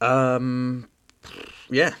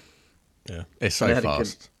 Yeah, it's so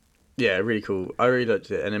fast. Really cool. I really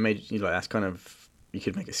liked it, and it made that's kind of, you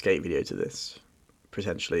could make a skate video to this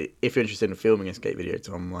potentially. If you're interested in filming a skate video,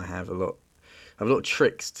 Tom, I have a lot of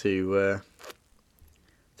tricks to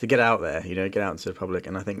get out there, get out into the public,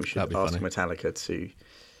 and I think we should ask Metallica to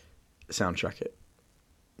soundtrack it.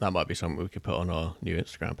 That might be something we could put on our new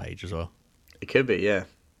Instagram page as well. It could be, yeah.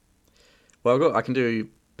 Well, I can do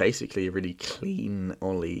basically a really clean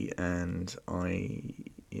ollie, and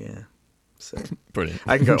so brilliant.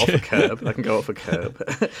 I can go off a curb.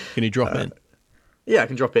 Can you drop in? Yeah, I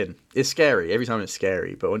can drop in. It's scary. Every time it's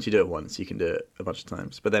scary, but once you do it once, you can do it a bunch of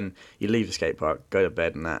times. But then you leave the skate park, go to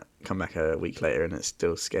bed, and come back a week later, and it's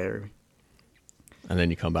still scary. And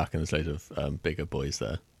then you come back, and there's loads of bigger boys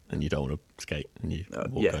there, and you don't want to skate, and you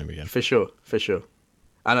walk home again. For sure.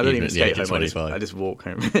 And I don't even skate home. I just walk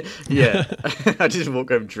home. Yeah, I just walk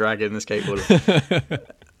home dragging the skateboard.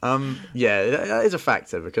 Yeah, that is a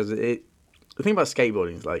factor, because the the thing about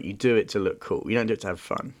skateboarding is like you do it to look cool. You don't do it to have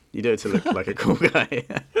fun. You do it to look like a cool guy.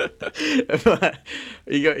 But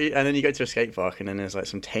and then you go to a skate park and then there's like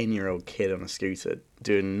some 10-year-old kid on a scooter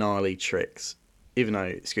doing gnarly tricks, even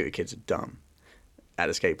though scooter kids are dumb at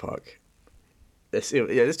a skate park. They're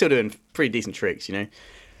still doing pretty decent tricks, you know.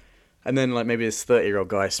 And then like maybe this 30-year-old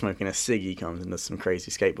guy smoking a ciggy comes and does some crazy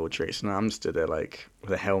skateboard tricks, and I'm stood there like with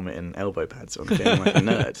a helmet and elbow pads on, feeling like a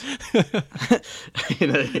nerd. You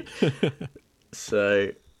know.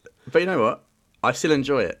 So, but you know what? I still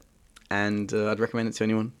enjoy it, and I'd recommend it to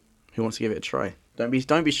anyone who wants to give it a try. Don't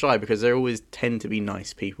be shy, because there always tend to be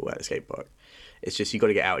nice people at a skate park. It's just you got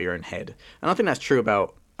to get out of your own head, and I think that's true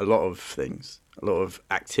about a lot of things, a lot of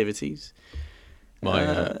activities.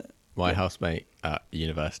 My housemate at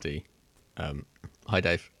university, hi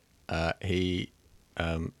Dave, he's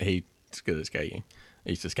good at skating.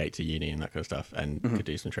 He used to skate to uni and that kind of stuff, and could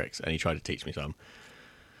do some tricks. And he tried to teach me some.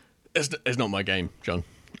 It's not my game, John.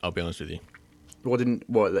 I'll be honest with you.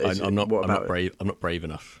 I'm not brave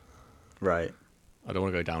enough. Right. I don't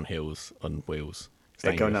want to go down hills on wheels.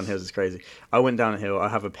 Yeah, going down hills is crazy. I went down a hill. I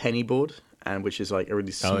have a penny board, and which is like a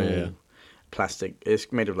really small plastic.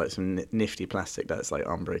 It's made of like some nifty plastic that's like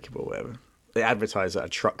unbreakable or whatever. They advertise that a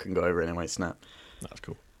truck can go over it and it won't snap. That's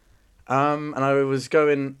cool. And I was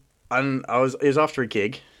going, and it was after a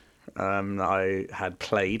gig that I had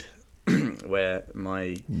played where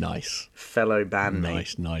my fellow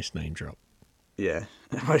bandmate. Nice name drop. Yeah,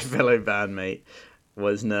 my fellow bandmate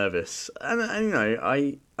was nervous, and you know,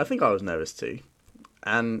 I think I was nervous too,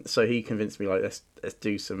 and so he convinced me like let's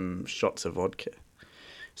do some shots of vodka.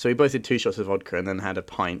 So we both did 2 shots of vodka and then had a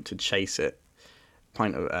pint to chase it,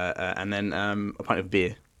 and then a pint of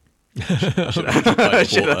beer.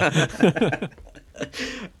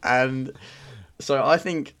 And so I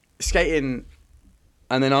think skating,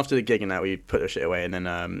 and then after the gig and that, we put the shit away, and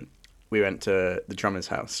then we went to the drummer's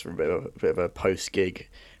house for a bit of a post-gig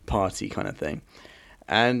party kind of thing.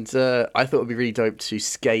 And I thought it would be really dope to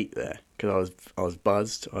skate there, because I was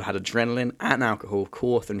buzzed. I had adrenaline and alcohol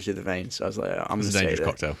coursing through the veins. So I was like, I'm going to skate there. It's a dangerous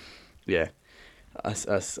cocktail. Yeah. I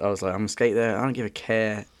was like, I'm going to skate there. I don't give a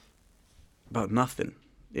care about nothing,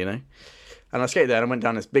 you know? And I skated there and I went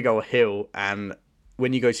down this big old hill, and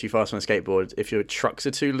when you go too fast on a skateboard, if your trucks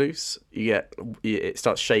are too loose, it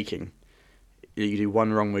starts shaking. You do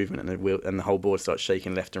one wrong movement and the whole board starts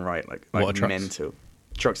shaking left and right like mental.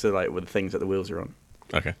 Trucks are like with the things that the wheels are on.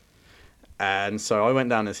 Okay. And so I went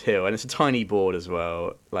down this hill, and it's a tiny board as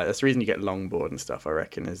well. Like that's the reason you get longboard and stuff, I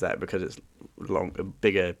reckon, is that because it's a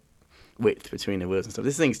bigger width between the wheels and stuff.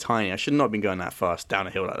 This thing's tiny. I should not have been going that fast down a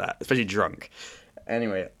hill like that, especially drunk.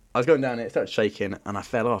 Anyway, I was going down it started shaking, and I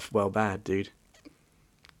fell off bad, dude.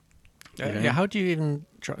 Yeah, how do you even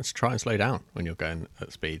try and slow down when you're going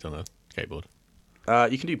at speed on a skateboard?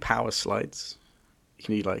 You can do power slides. You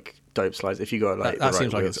can do like dope slides if you got like that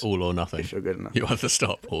seems like it's all or nothing. If you're good enough, you either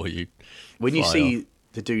stop or you. When you see off.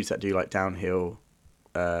 The dudes that do like downhill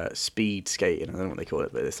speed skating, I don't know what they call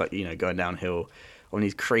it, but it's like, you know, going downhill on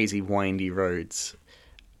these crazy windy roads.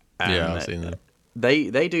 And yeah, I've seen them.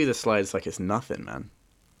 They do the slides like it's nothing, man.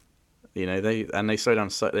 You know, they slow down.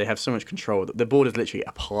 They have so much control. The board is literally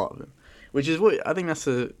a part of them, which is what I think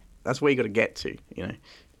that's where you got to get to. You know,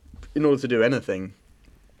 in order to do anything,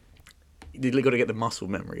 you got to get the muscle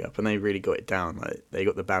memory up, and they really got it down. Like they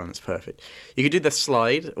got the balance perfect. You could do the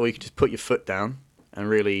slide, or you could just put your foot down and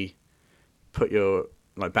really put your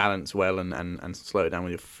like balance well and slow it down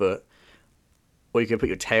with your foot. Or you could put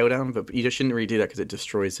your tail down, but you just shouldn't really do that because it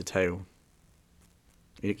destroys the tail.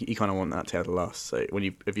 You kind of want that tail to last. So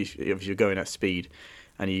if you're going at speed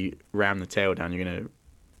and you ram the tail down, you're going to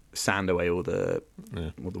sand away all the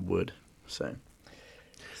wood. So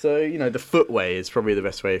you know, the footway is probably the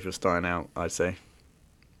best way if you're starting out, I'd say.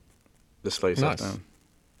 Just slow yourself down.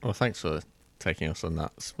 Well, thanks for taking us on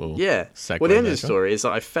that small segue. Well, the end of the story is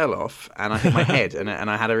that I fell off and I hit my head and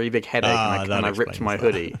I had a really big headache and I ripped my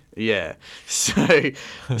hoodie. Yeah.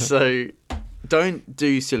 So don't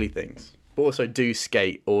do silly things. But also do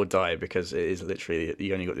skate or die, because it is literally,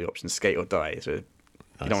 you only got the option skate or die. So you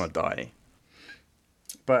don't want to die.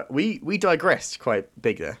 But we digressed quite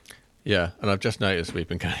big there. Yeah, and I've just noticed we've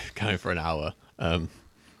been going for an hour.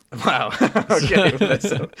 Wow. Okay, well,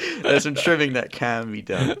 there's some trimming that can be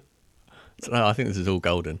done. So, no, I think this is all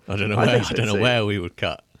golden. I don't know where we would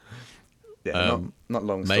cut. Yeah, not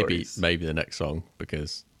long stories. Maybe the next song,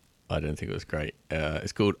 because I don't think it was great.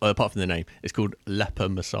 It's called, apart from the name, it's called Leper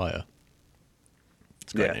Messiah.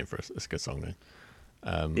 It's a great name for us. It's a good song name.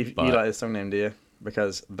 You like this song name, do you?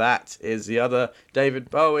 Because that is the other David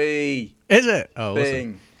Bowie. Is it? Oh,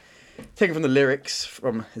 thing. Awesome. Taken from the lyrics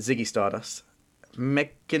from Ziggy Stardust.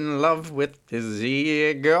 making love with his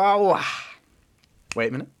ego. Wait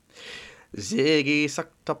a minute. Ziggy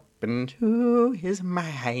sucked up into his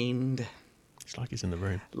mind. It's like he's in the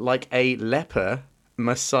room. Like a leper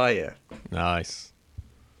messiah. Nice.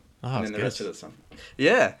 Oh, And that's then the good. rest of the song.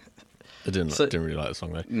 Yeah. I didn't really like the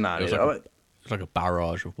song though. No, it was like a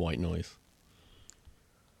barrage of white noise.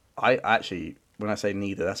 I actually, when I say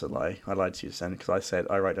neither, that's a lie. I lied to you then because I said,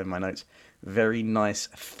 I write down my notes, very nice,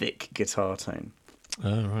 thick guitar tone.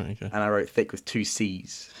 Oh, right, okay. And I wrote thick with two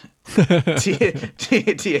C's. Thicc.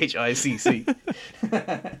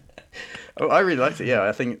 Oh, I really liked it, yeah.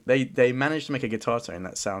 I think they managed to make a guitar tone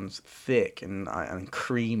that sounds thick and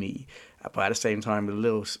creamy, but at the same time with a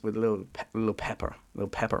little pepper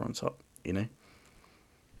on top, you know?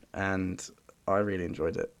 And I really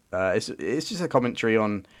enjoyed it. It's just a commentary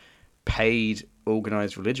on paid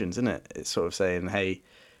organised religions, isn't it? It's sort of saying, hey,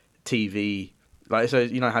 TV, like, so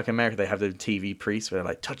you know how in America they have the TV priests where they're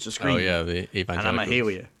like, touch the screen. Oh yeah, the evangelicals. And I'm not here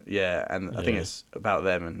with you. Yeah, and I think it's about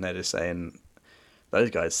them, and they're just saying, those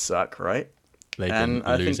guys suck, right? They've been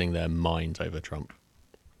losing their minds over Trump.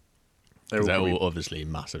 They're all obviously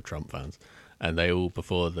massive Trump fans. And they all,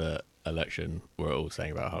 before the election, were all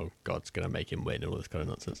saying about how God's going to make him win and all this kind of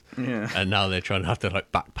nonsense. Yeah. And now they're trying to have to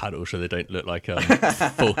like backpedal so they don't look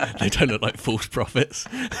like false prophets.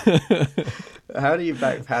 How do you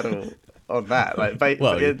backpedal on that? Like,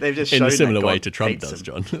 well, they've just in a shown similar that way God to Trump hates does,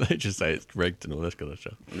 them. John. They just say it's rigged and all this kind of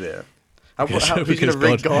stuff. Yeah. Who's going to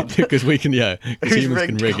rig God? Because we can, because Who's humans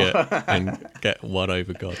can rig rigged it and get one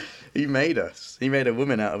over God. He made us. He made a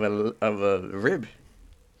woman out of a rib.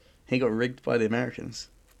 He got rigged by the Americans.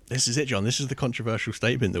 This is it, John. This is the controversial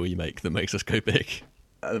statement that we make that makes us go big.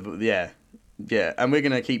 Yeah. And we're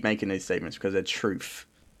going to keep making these statements because they're truth.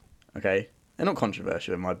 Okay? They're not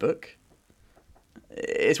controversial in my book.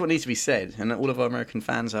 It's what needs to be said. And all of our American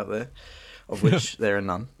fans out there, of which there are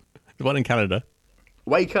none. The one in Canada.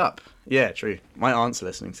 Wake up. Yeah, true. My aunt's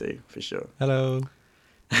listening too, for sure. Hello.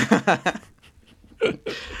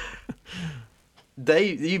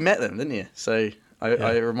 You met them, didn't you? So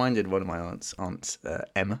I reminded one of my aunts,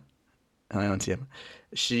 Emma. Hi, Auntie Emma.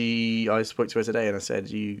 I spoke to her today and I said,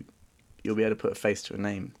 you'll be able to put a face to a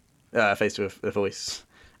name. A face to a voice.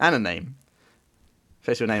 And a name.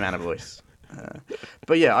 Face to a name and a voice.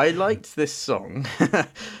 But yeah, I liked this song.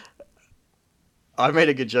 I made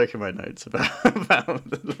a good joke in my notes about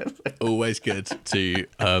Always good to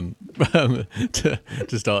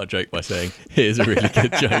start a joke by saying, "Here's a really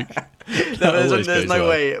good joke." There's no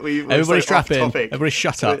way. Everybody strap in. Everybody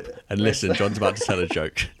shut up and listen. John's about to tell a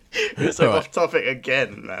joke. It's off topic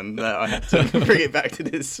again, man. I have to bring it back to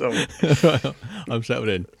this song. I'm settled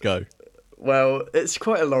in. Go. Well, it's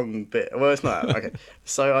quite a long bit. Well, it's not. Okay.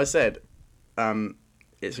 So I said,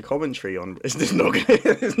 it's a commentary on. It's not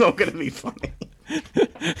going to be funny.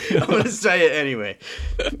 I'm going to say it anyway.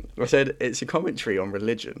 I said it's a commentary on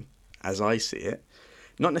religion, as I see it.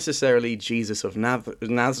 Not necessarily Jesus of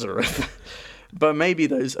Nazareth, but maybe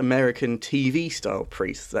those American TV-style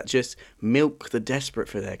priests that just milk the desperate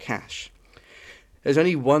for their cash. There's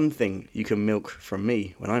only one thing you can milk from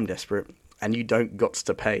me when I'm desperate, and you don't got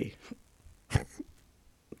to pay.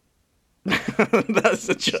 That's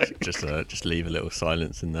a joke. Just leave a little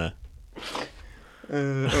silence in there. All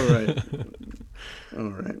right.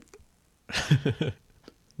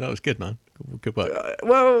 That was good, man. Good work.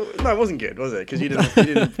 Well, no, it wasn't good, was it? Because you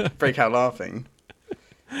didn't break out laughing.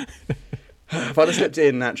 If I'd have slipped it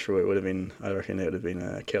in natural, it would have been. I reckon it would have been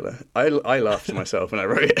a killer. I laughed to myself when I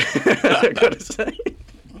wrote it. I've got to say.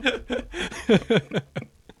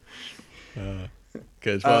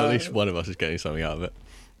 Good. Well, at least one of us is getting something out of it.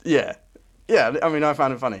 Yeah. I mean, I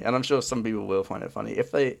found it funny, and I'm sure some people will find it funny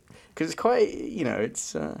because it's quite.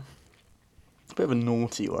 It's a bit of a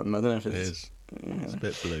naughty one. I don't know if it is. Yeah. It's a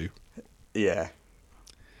bit blue. Yeah.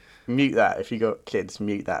 Mute that if you got kids.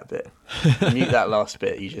 Mute that bit. Mute that last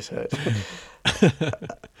bit you just heard.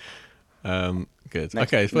 Good.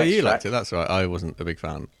 Okay, well, you liked it. That's right. I wasn't a big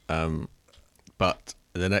fan. But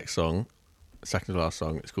the next song, second to last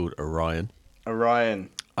song, it's called Orion. Orion.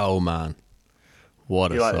 Oh man,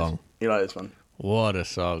 what a song! You like this one? What a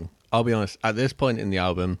song! I'll be honest. At this point in the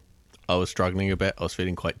album, I was struggling a bit. I was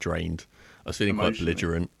feeling quite drained. I was feeling quite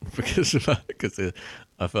belligerent because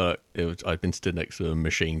I felt like I'd been stood next to a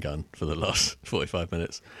machine gun for the last 45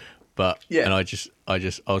 minutes. But and I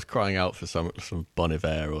was crying out for some Bon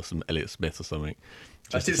Iver or some Elliott Smith or something.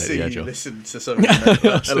 I did see you listen to something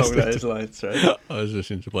along those lines, right? I was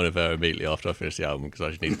listening to Bon Iver immediately after I finished the album because I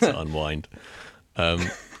just needed to unwind. But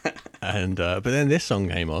then this song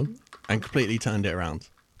came on and completely turned it around.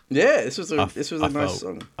 Yeah, this was a nice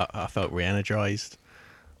song. I felt re-energized.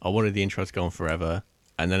 I wanted the intro to go on forever,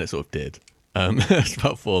 and then it sort of did. It's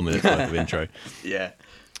about 4 minutes worth of intro. Yeah.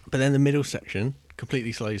 But then the middle section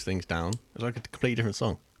completely slows things down. It's like a completely different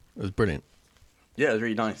song. It was brilliant. Yeah, it was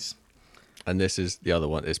really nice. And this is the other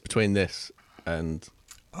one. It's between this and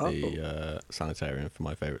Oh. the Sanitarium for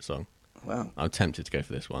my favourite song. Wow. I'm tempted to go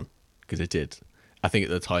for this one because it did. I think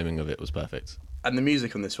the timing of it was perfect. And the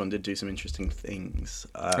music on this one did do some interesting things.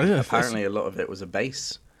 Yeah, Apparently, a lot of it was a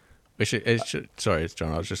bass. Sorry, it's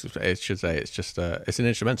John. It should say it's just it's an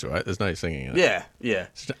instrumental, right? There's no singing in it. Yeah, yeah.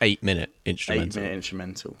 It's just an 8-minute instrumental. 8-minute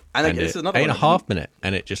instrumental. And this is another 8.5 one. minute,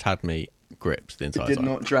 and it just had me gripped the entire It did time.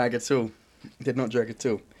 not drag at all. Did not drag at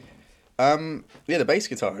all. Yeah, the bass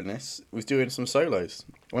guitar in this was doing some solos.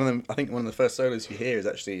 I think one of the first solos you hear is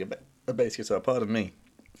actually a bass guitar. Pardon me.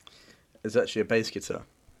 It's actually a bass guitar.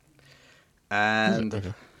 And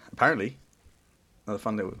Okay. apparently, another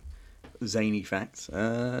fun little zany fact,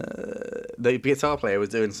 the guitar player was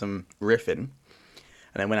doing some riffing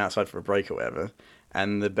and then went outside for a break or whatever,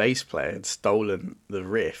 and the bass player had stolen the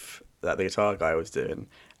riff that the guitar guy was doing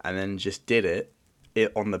and then just did it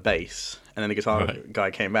on the bass, and then the guitar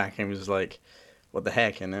guy came back and was like, what the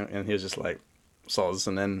heck, and he was just like, soz,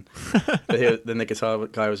 and then then the guitar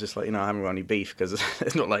guy was just like, I haven't got any beef because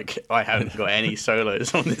it's not like I haven't got any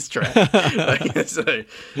solos on this track. So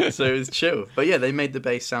it was chill. But yeah, they made the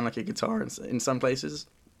bass sound like a guitar in some places,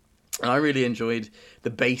 and I really enjoyed the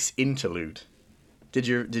bass interlude. Did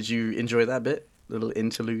you enjoy that bit, the little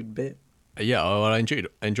interlude bit? Yeah, well, I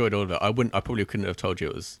enjoyed all of it. I probably couldn't have told you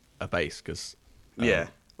it was a bass because Yeah,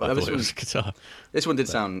 I thought it was a guitar. This one did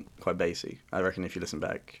sound quite bassy. I reckon if you listen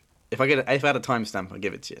back. If I had a timestamp, I'll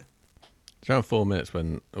give it to you. It's around 4 minutes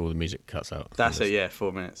when all the music cuts out. That's it, yeah,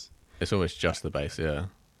 4 minutes. It's almost just the bass, yeah.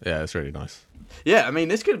 Yeah, it's really nice. Yeah, I mean,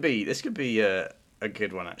 this could be a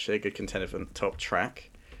good one, actually, a good contender for the top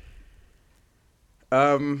track.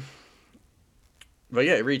 But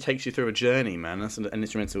yeah, it really takes you through a journey, man. That's what an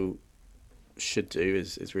instrumental should do,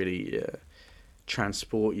 is really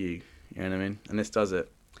transport you, you know what I mean? And this does it.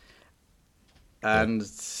 And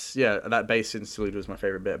yeah, that bass interlude was my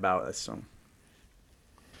favourite bit about this song.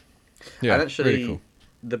 Yeah, and actually, really cool.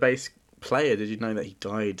 the bass player, did you know that he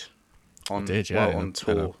died on on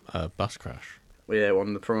tour? A bus crash. Well, yeah,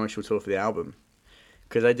 on the promotional tour for the album.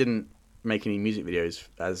 Because they didn't make any music videos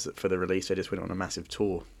for the release, they just went on a massive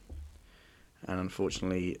tour. And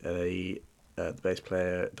unfortunately, the bass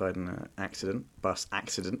player died in an bus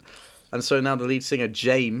accident. And so now the lead singer,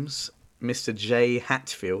 James, Mr. J.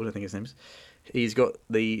 Hatfield, I think his name's, he's got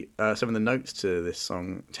some of the notes to this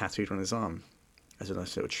song tattooed on his arm as a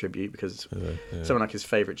nice little tribute, because something like his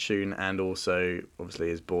favourite tune, and also obviously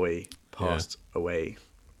his boy passed away.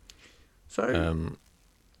 So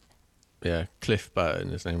yeah, Cliff Burton,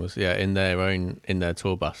 his name was. Yeah, in their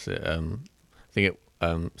tour bus, I think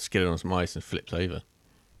it skidded on some ice and flipped over.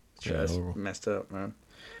 Yeah, it's messed up, man.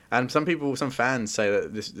 And some fans say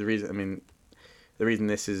that the reason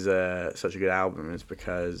this is such a good album is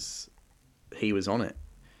because he was on it,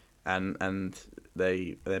 and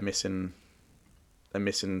they're missing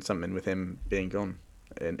something with him being gone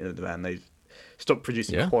in the band. They stopped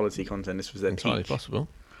producing quality content. This was their entirely peak. Possible.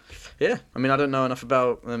 Yeah, I mean, I don't know enough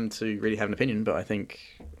about them to really have an opinion, but I think,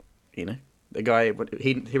 the guy,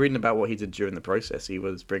 he reading about what he did during the process, he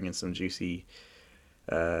was bringing some juicy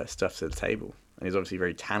stuff to the table, and he's obviously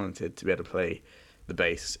very talented to be able to play the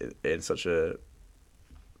bass in such a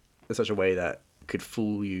way that could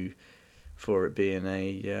fool you for it being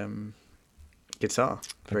a guitar.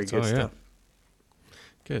 Very good stuff.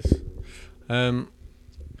 Good.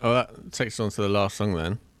 That takes us on to the last song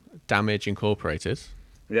then, Damage Incorporated.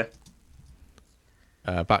 Yeah.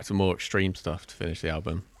 Back to more extreme stuff to finish the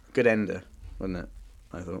album. Good ender, wasn't it?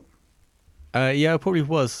 I thought. Yeah, it probably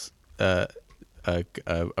was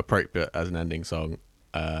appropriate as an ending song,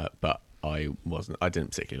 but I didn't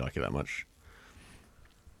particularly like it that much.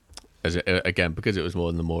 Again, because it was more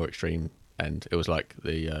than the more extreme end. It was like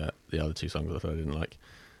the other two songs that I didn't like.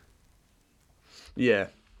 Yeah,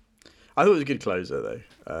 I thought it was a good closer though.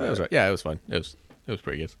 It was right. Yeah, it was fine. It was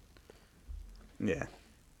pretty good. Yeah.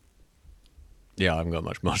 Yeah, I haven't got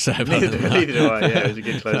much more to say about it. Neither do I. Yeah, it was a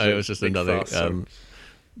good closer. No, it was just Big, another fast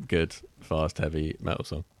good, fast, heavy metal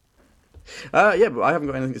song. Yeah, but I haven't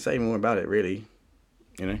got anything to say more about it, really.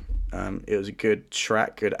 It was a good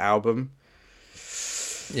track, good album.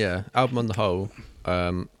 Yeah, album on the whole,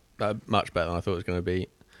 much better than I thought it was going to be.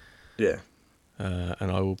 Yeah.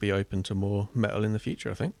 And I will be open to more metal in the future,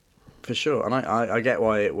 I think. For sure, and I get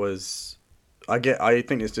why it was. I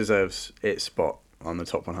think this deserves its spot on the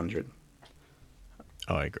top 100.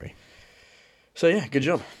 Oh, I agree. So yeah, good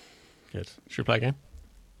job. Good. Should we play a game?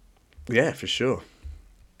 Yeah, for sure.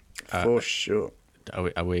 For sure.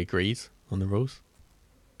 Are we agreed on the rules?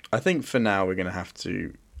 I think for now we're going to have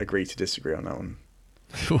to agree to disagree on that one.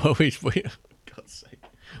 Well, God's sake,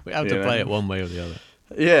 we have to play it one way or the other.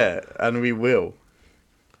 Yeah, and we will.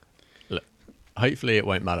 Look, hopefully it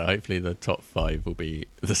won't matter. Hopefully the top 5 will be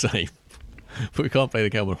the same. But we can't play the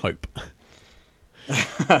game on hope.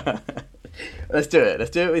 Let's do it.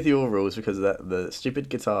 Let's do it with your rules because of the stupid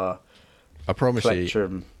guitar. I promise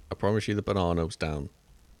plectrum. I promise you the banana's down.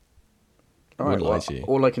 All right, lie to you.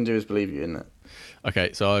 All I can do is believe you in it.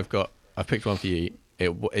 Okay, so I've picked one for you.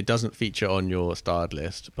 It doesn't feature on your starred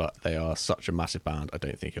list, but they are such a massive band, I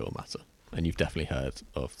don't think it will matter. And you've definitely heard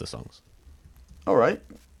of the songs. All right.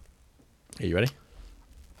 Are you ready?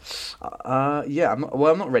 Yeah.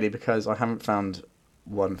 I'm not ready because I haven't found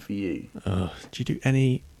one for you. Do you do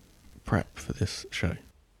any prep for this show?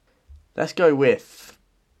 Let's go with.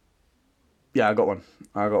 Yeah, I got one.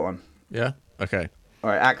 Yeah? Okay. All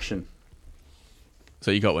right, action. So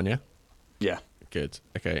you got one, yeah? Yeah. Good.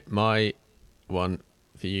 Okay, my one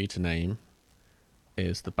for you to name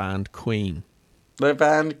is the band Queen. The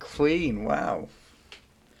band Queen. Wow.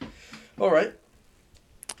 All right.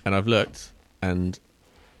 And I've looked, and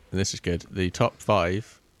this is good. The top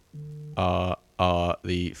 5 are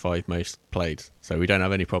the 5 most played, so we don't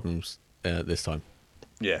have any problems this time.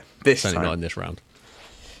 Yeah, this Certainly time. not in this round.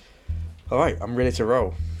 All right, I'm ready to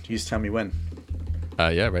roll. You just tell me when.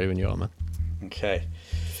 Yeah, ready when you are, man. Okay.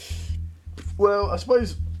 Well, I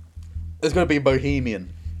suppose there's going to be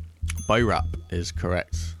Bohemian. Bo Rap is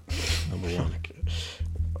correct. Number 1.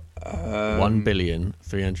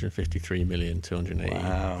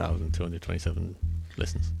 1,353,280,227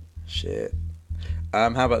 listens. Shit. How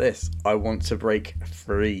about this? I Want to Break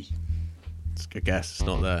Free. It's a good guess. It's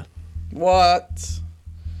not there. What?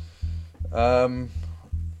 Damn.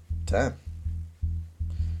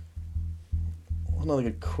 Another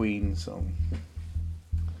good Queen song.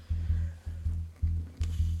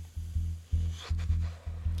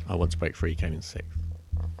 I Want to Break Free came in 6th.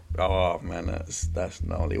 Oh man, that's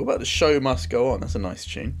gnarly. What about The Show Must Go On? That's a nice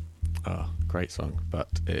tune. Oh, great song, but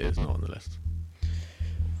it is not on the list.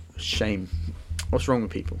 Shame. What's wrong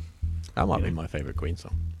with people? That might be my favourite Queen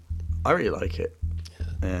song. I really like it.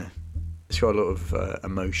 Yeah. It's got a lot of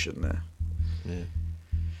emotion there. Yeah.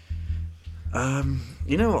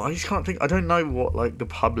 You know what? I just can't think. I don't know what like the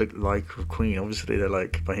public like of Queen. Obviously, they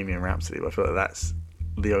like Bohemian Rhapsody, but I feel like that's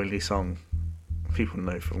the only song people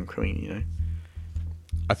know from Queen. You know?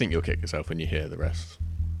 I think you'll kick yourself when you hear the rest.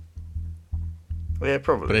 Well, yeah,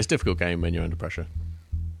 probably. But it's a difficult game when you're under pressure.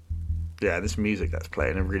 Yeah, this music that's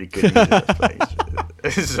playing, and really good music that's playing,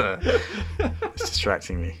 it's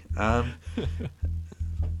distracting me. Oh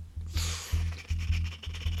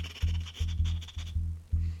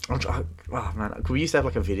man, we used to have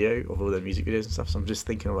like a video of all their music videos and stuff, so I'm just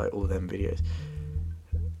thinking of like all them videos.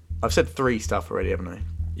 I've said 3 stuff already, haven't I?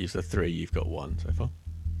 You said 3, you've got 1 so far.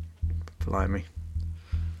 Blimey.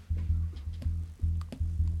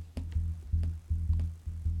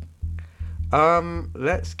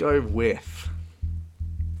 Let's go with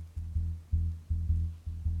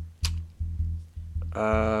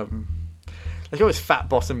let's go with Fat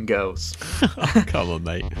Bottom Girls. Oh, come on,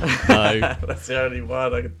 mate. No. That's the only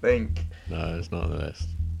one I could think. No, it's not on the list.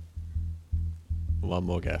 One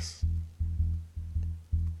more guess.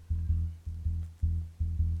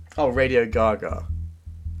 Oh, Radio Gaga.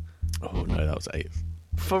 Oh, no, that was 8th.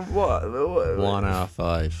 For what? 1 out of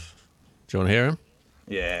 5. Do you want to hear him?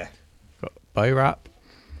 Yeah. Got Bo Rap,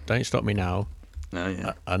 Don't Stop Me Now. Oh,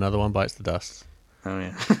 yeah. Another One Bites the Dust. Oh,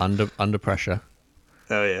 yeah. Under Pressure.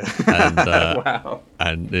 Oh, yeah. And, wow.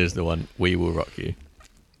 And there's the one, We Will Rock You.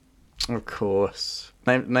 Of course.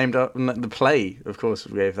 Named up the play, of course,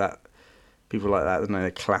 we gave that. People like that, didn't they?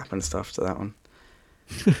 They clap and stuff to that one.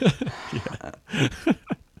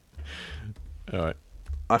 All right.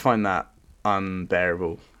 I find that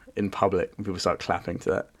unbearable in public when people start clapping to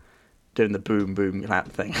that, doing the boom boom clap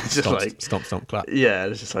thing. It's just like stomp stomp clap. Yeah,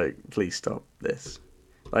 it's just like, please stop this.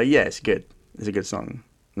 Like, yeah, it's good. It's a good song.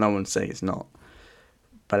 No one's saying it's not,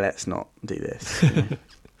 but let's not do this. You know?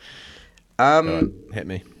 Right, hit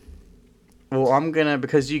me. Well, I'm gonna,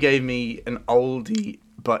 because you gave me an oldie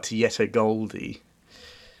but yet a goldie,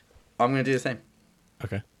 I'm gonna do the same.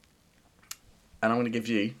 Okay. And I'm gonna give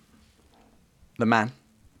you the man,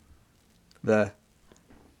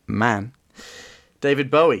 David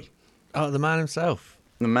Bowie. Oh, the man himself.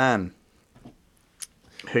 The man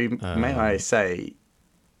who, may I say,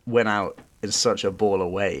 went out in such a ball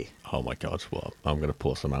of way. Oh my God! What? I'm going to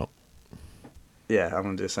pour some out. Yeah, I'm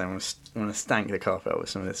going to do the same. I'm going to stank the carpet with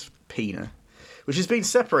some of this Pina, which has been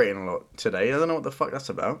separating a lot today. I don't know what the fuck that's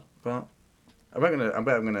about, but I bet I'm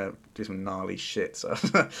gonna do some gnarly shit so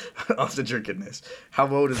after drinking this. How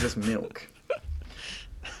old is this milk?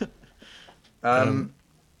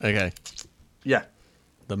 Okay. Yeah.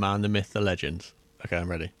 The man, the myth, the legend. Okay, I'm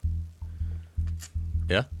ready.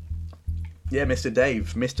 Yeah? Yeah, Mr.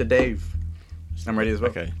 Dave. Mr. Dave. I'm ready as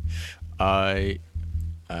well. Okay.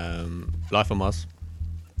 Life on Mars.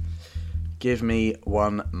 Give me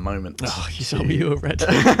one moment. Oh, you told me you were ready.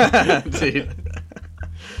 Dude.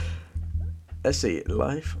 Let's see.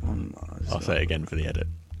 Life on Mars. I'll say it again for the edit.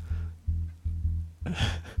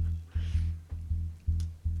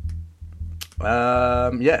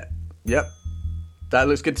 Yeah. Yep. That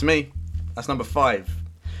looks good to me. That's number 5.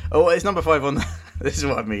 Oh, it's number 5 on. This is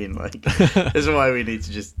what I mean. Like, this is why we need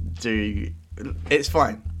to just do. It's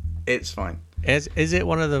fine. It's fine. Is it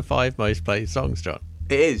one of the 5 most played songs, John?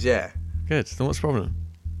 It is. Yeah. Good. Then what's the problem?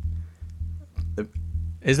 The-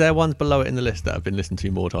 Is there ones below it in the list that have been listened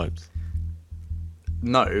to more times?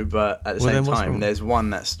 No, but at the Well, same then what's time, wrong? there's one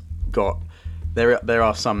that's got. There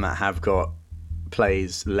are some that have got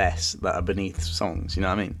plays less that are beneath songs. You know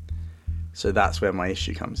what I mean? So that's where my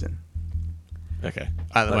issue comes in. Okay.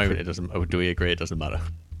 At the moment, it doesn't. Do we agree it doesn't matter?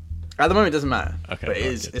 At the moment, it doesn't matter. Okay, but right,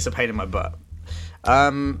 good. it's a pain in my butt.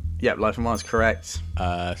 Yeah, Life on Mars, correct.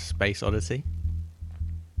 Space Odyssey.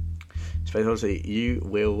 Space Odyssey, you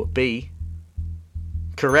will be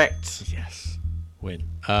correct. Yes. Win.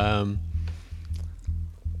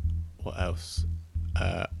 What else?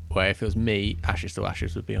 Well, if it was me, Ashes to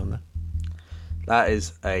Ashes would be on there. That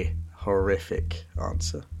is a horrific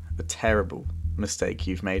answer. A terrible mistake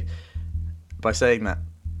you've made by saying that.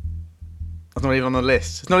 It's not even on the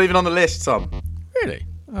list. It's not even on the list, Tom. Really?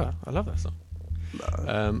 Oh, I love that song.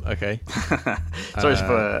 Okay. Sorry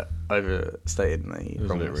for overstating the It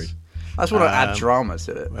was a bit promise. rude. I just want to add drama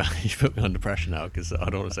to it. Well, you put me under pressure now because I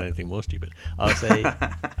don't want to say anything more stupid. I'll say.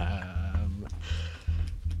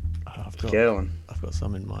 Get on. I've got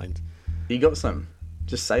some in mind. You got some?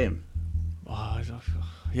 Just say them.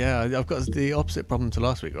 Yeah, I've got the opposite problem to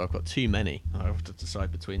last week. I've got too many. I have to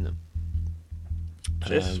decide between them.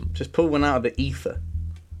 Just pull one out of the ether.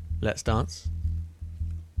 Let's Dance.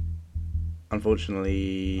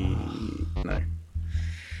 Unfortunately, no.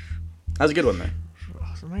 That's a good one though. Oh,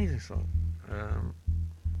 it's an amazing song.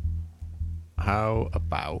 How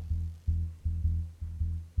about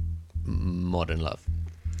Modern Love?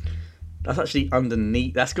 That's actually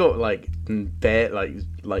underneath. That's got like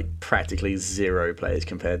practically 0 players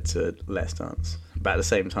compared to Let's Dance. But at the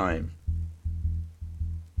same time,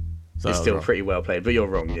 So it's I was still wrong. pretty well played. But you're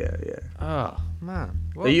wrong. Yeah. Oh man.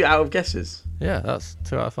 Are you out of guesses? Yeah, that's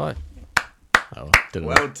 2 out of 5. Oh, well, didn't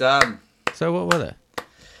Well done. So what were there?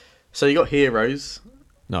 So you got Heroes.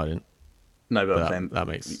 No, I didn't. No, but But I'm that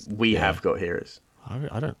makes. we yeah. have got Heroes. I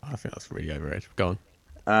don't. I think that's really overrated. Go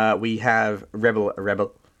on. We have Rebel,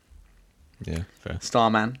 Yeah, fair.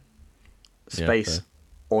 Starman, Yeah, Space fair.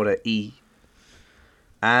 Order E,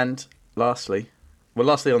 and lastly on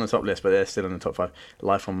the top list, but they're still in the top 5,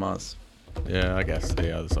 Life on Mars. Yeah, I guess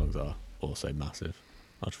the other songs are also massive.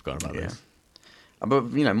 I'd forgotten about Yeah. this. But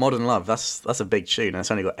Modern Love, that's a big tune, and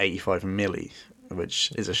it's only got 85 milli,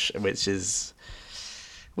 which is a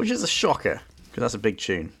shocker because that's a big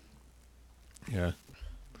tune. Yeah.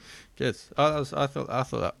 Good. I thought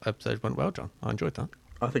that episode went well, John. I enjoyed that.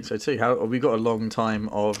 I think so too. We got a long time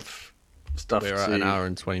of stuff. We're at an hour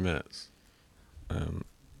and 20 minutes.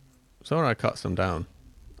 So when I cut some down,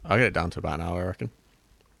 I'll get it down to about an hour, I reckon.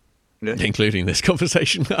 Yeah. Including this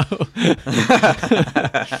conversation now.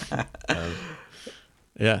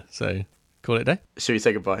 Yeah, so call it a day. Should we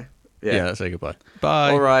say goodbye? Yeah, let's say goodbye.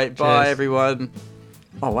 Bye. All right. Bye, Cheers. everyone.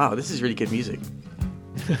 Oh wow, this is really good music.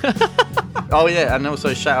 Oh yeah, and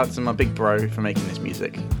also shout out to my big bro for making this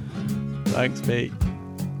music. Thanks, Pete.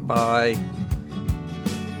 Bye.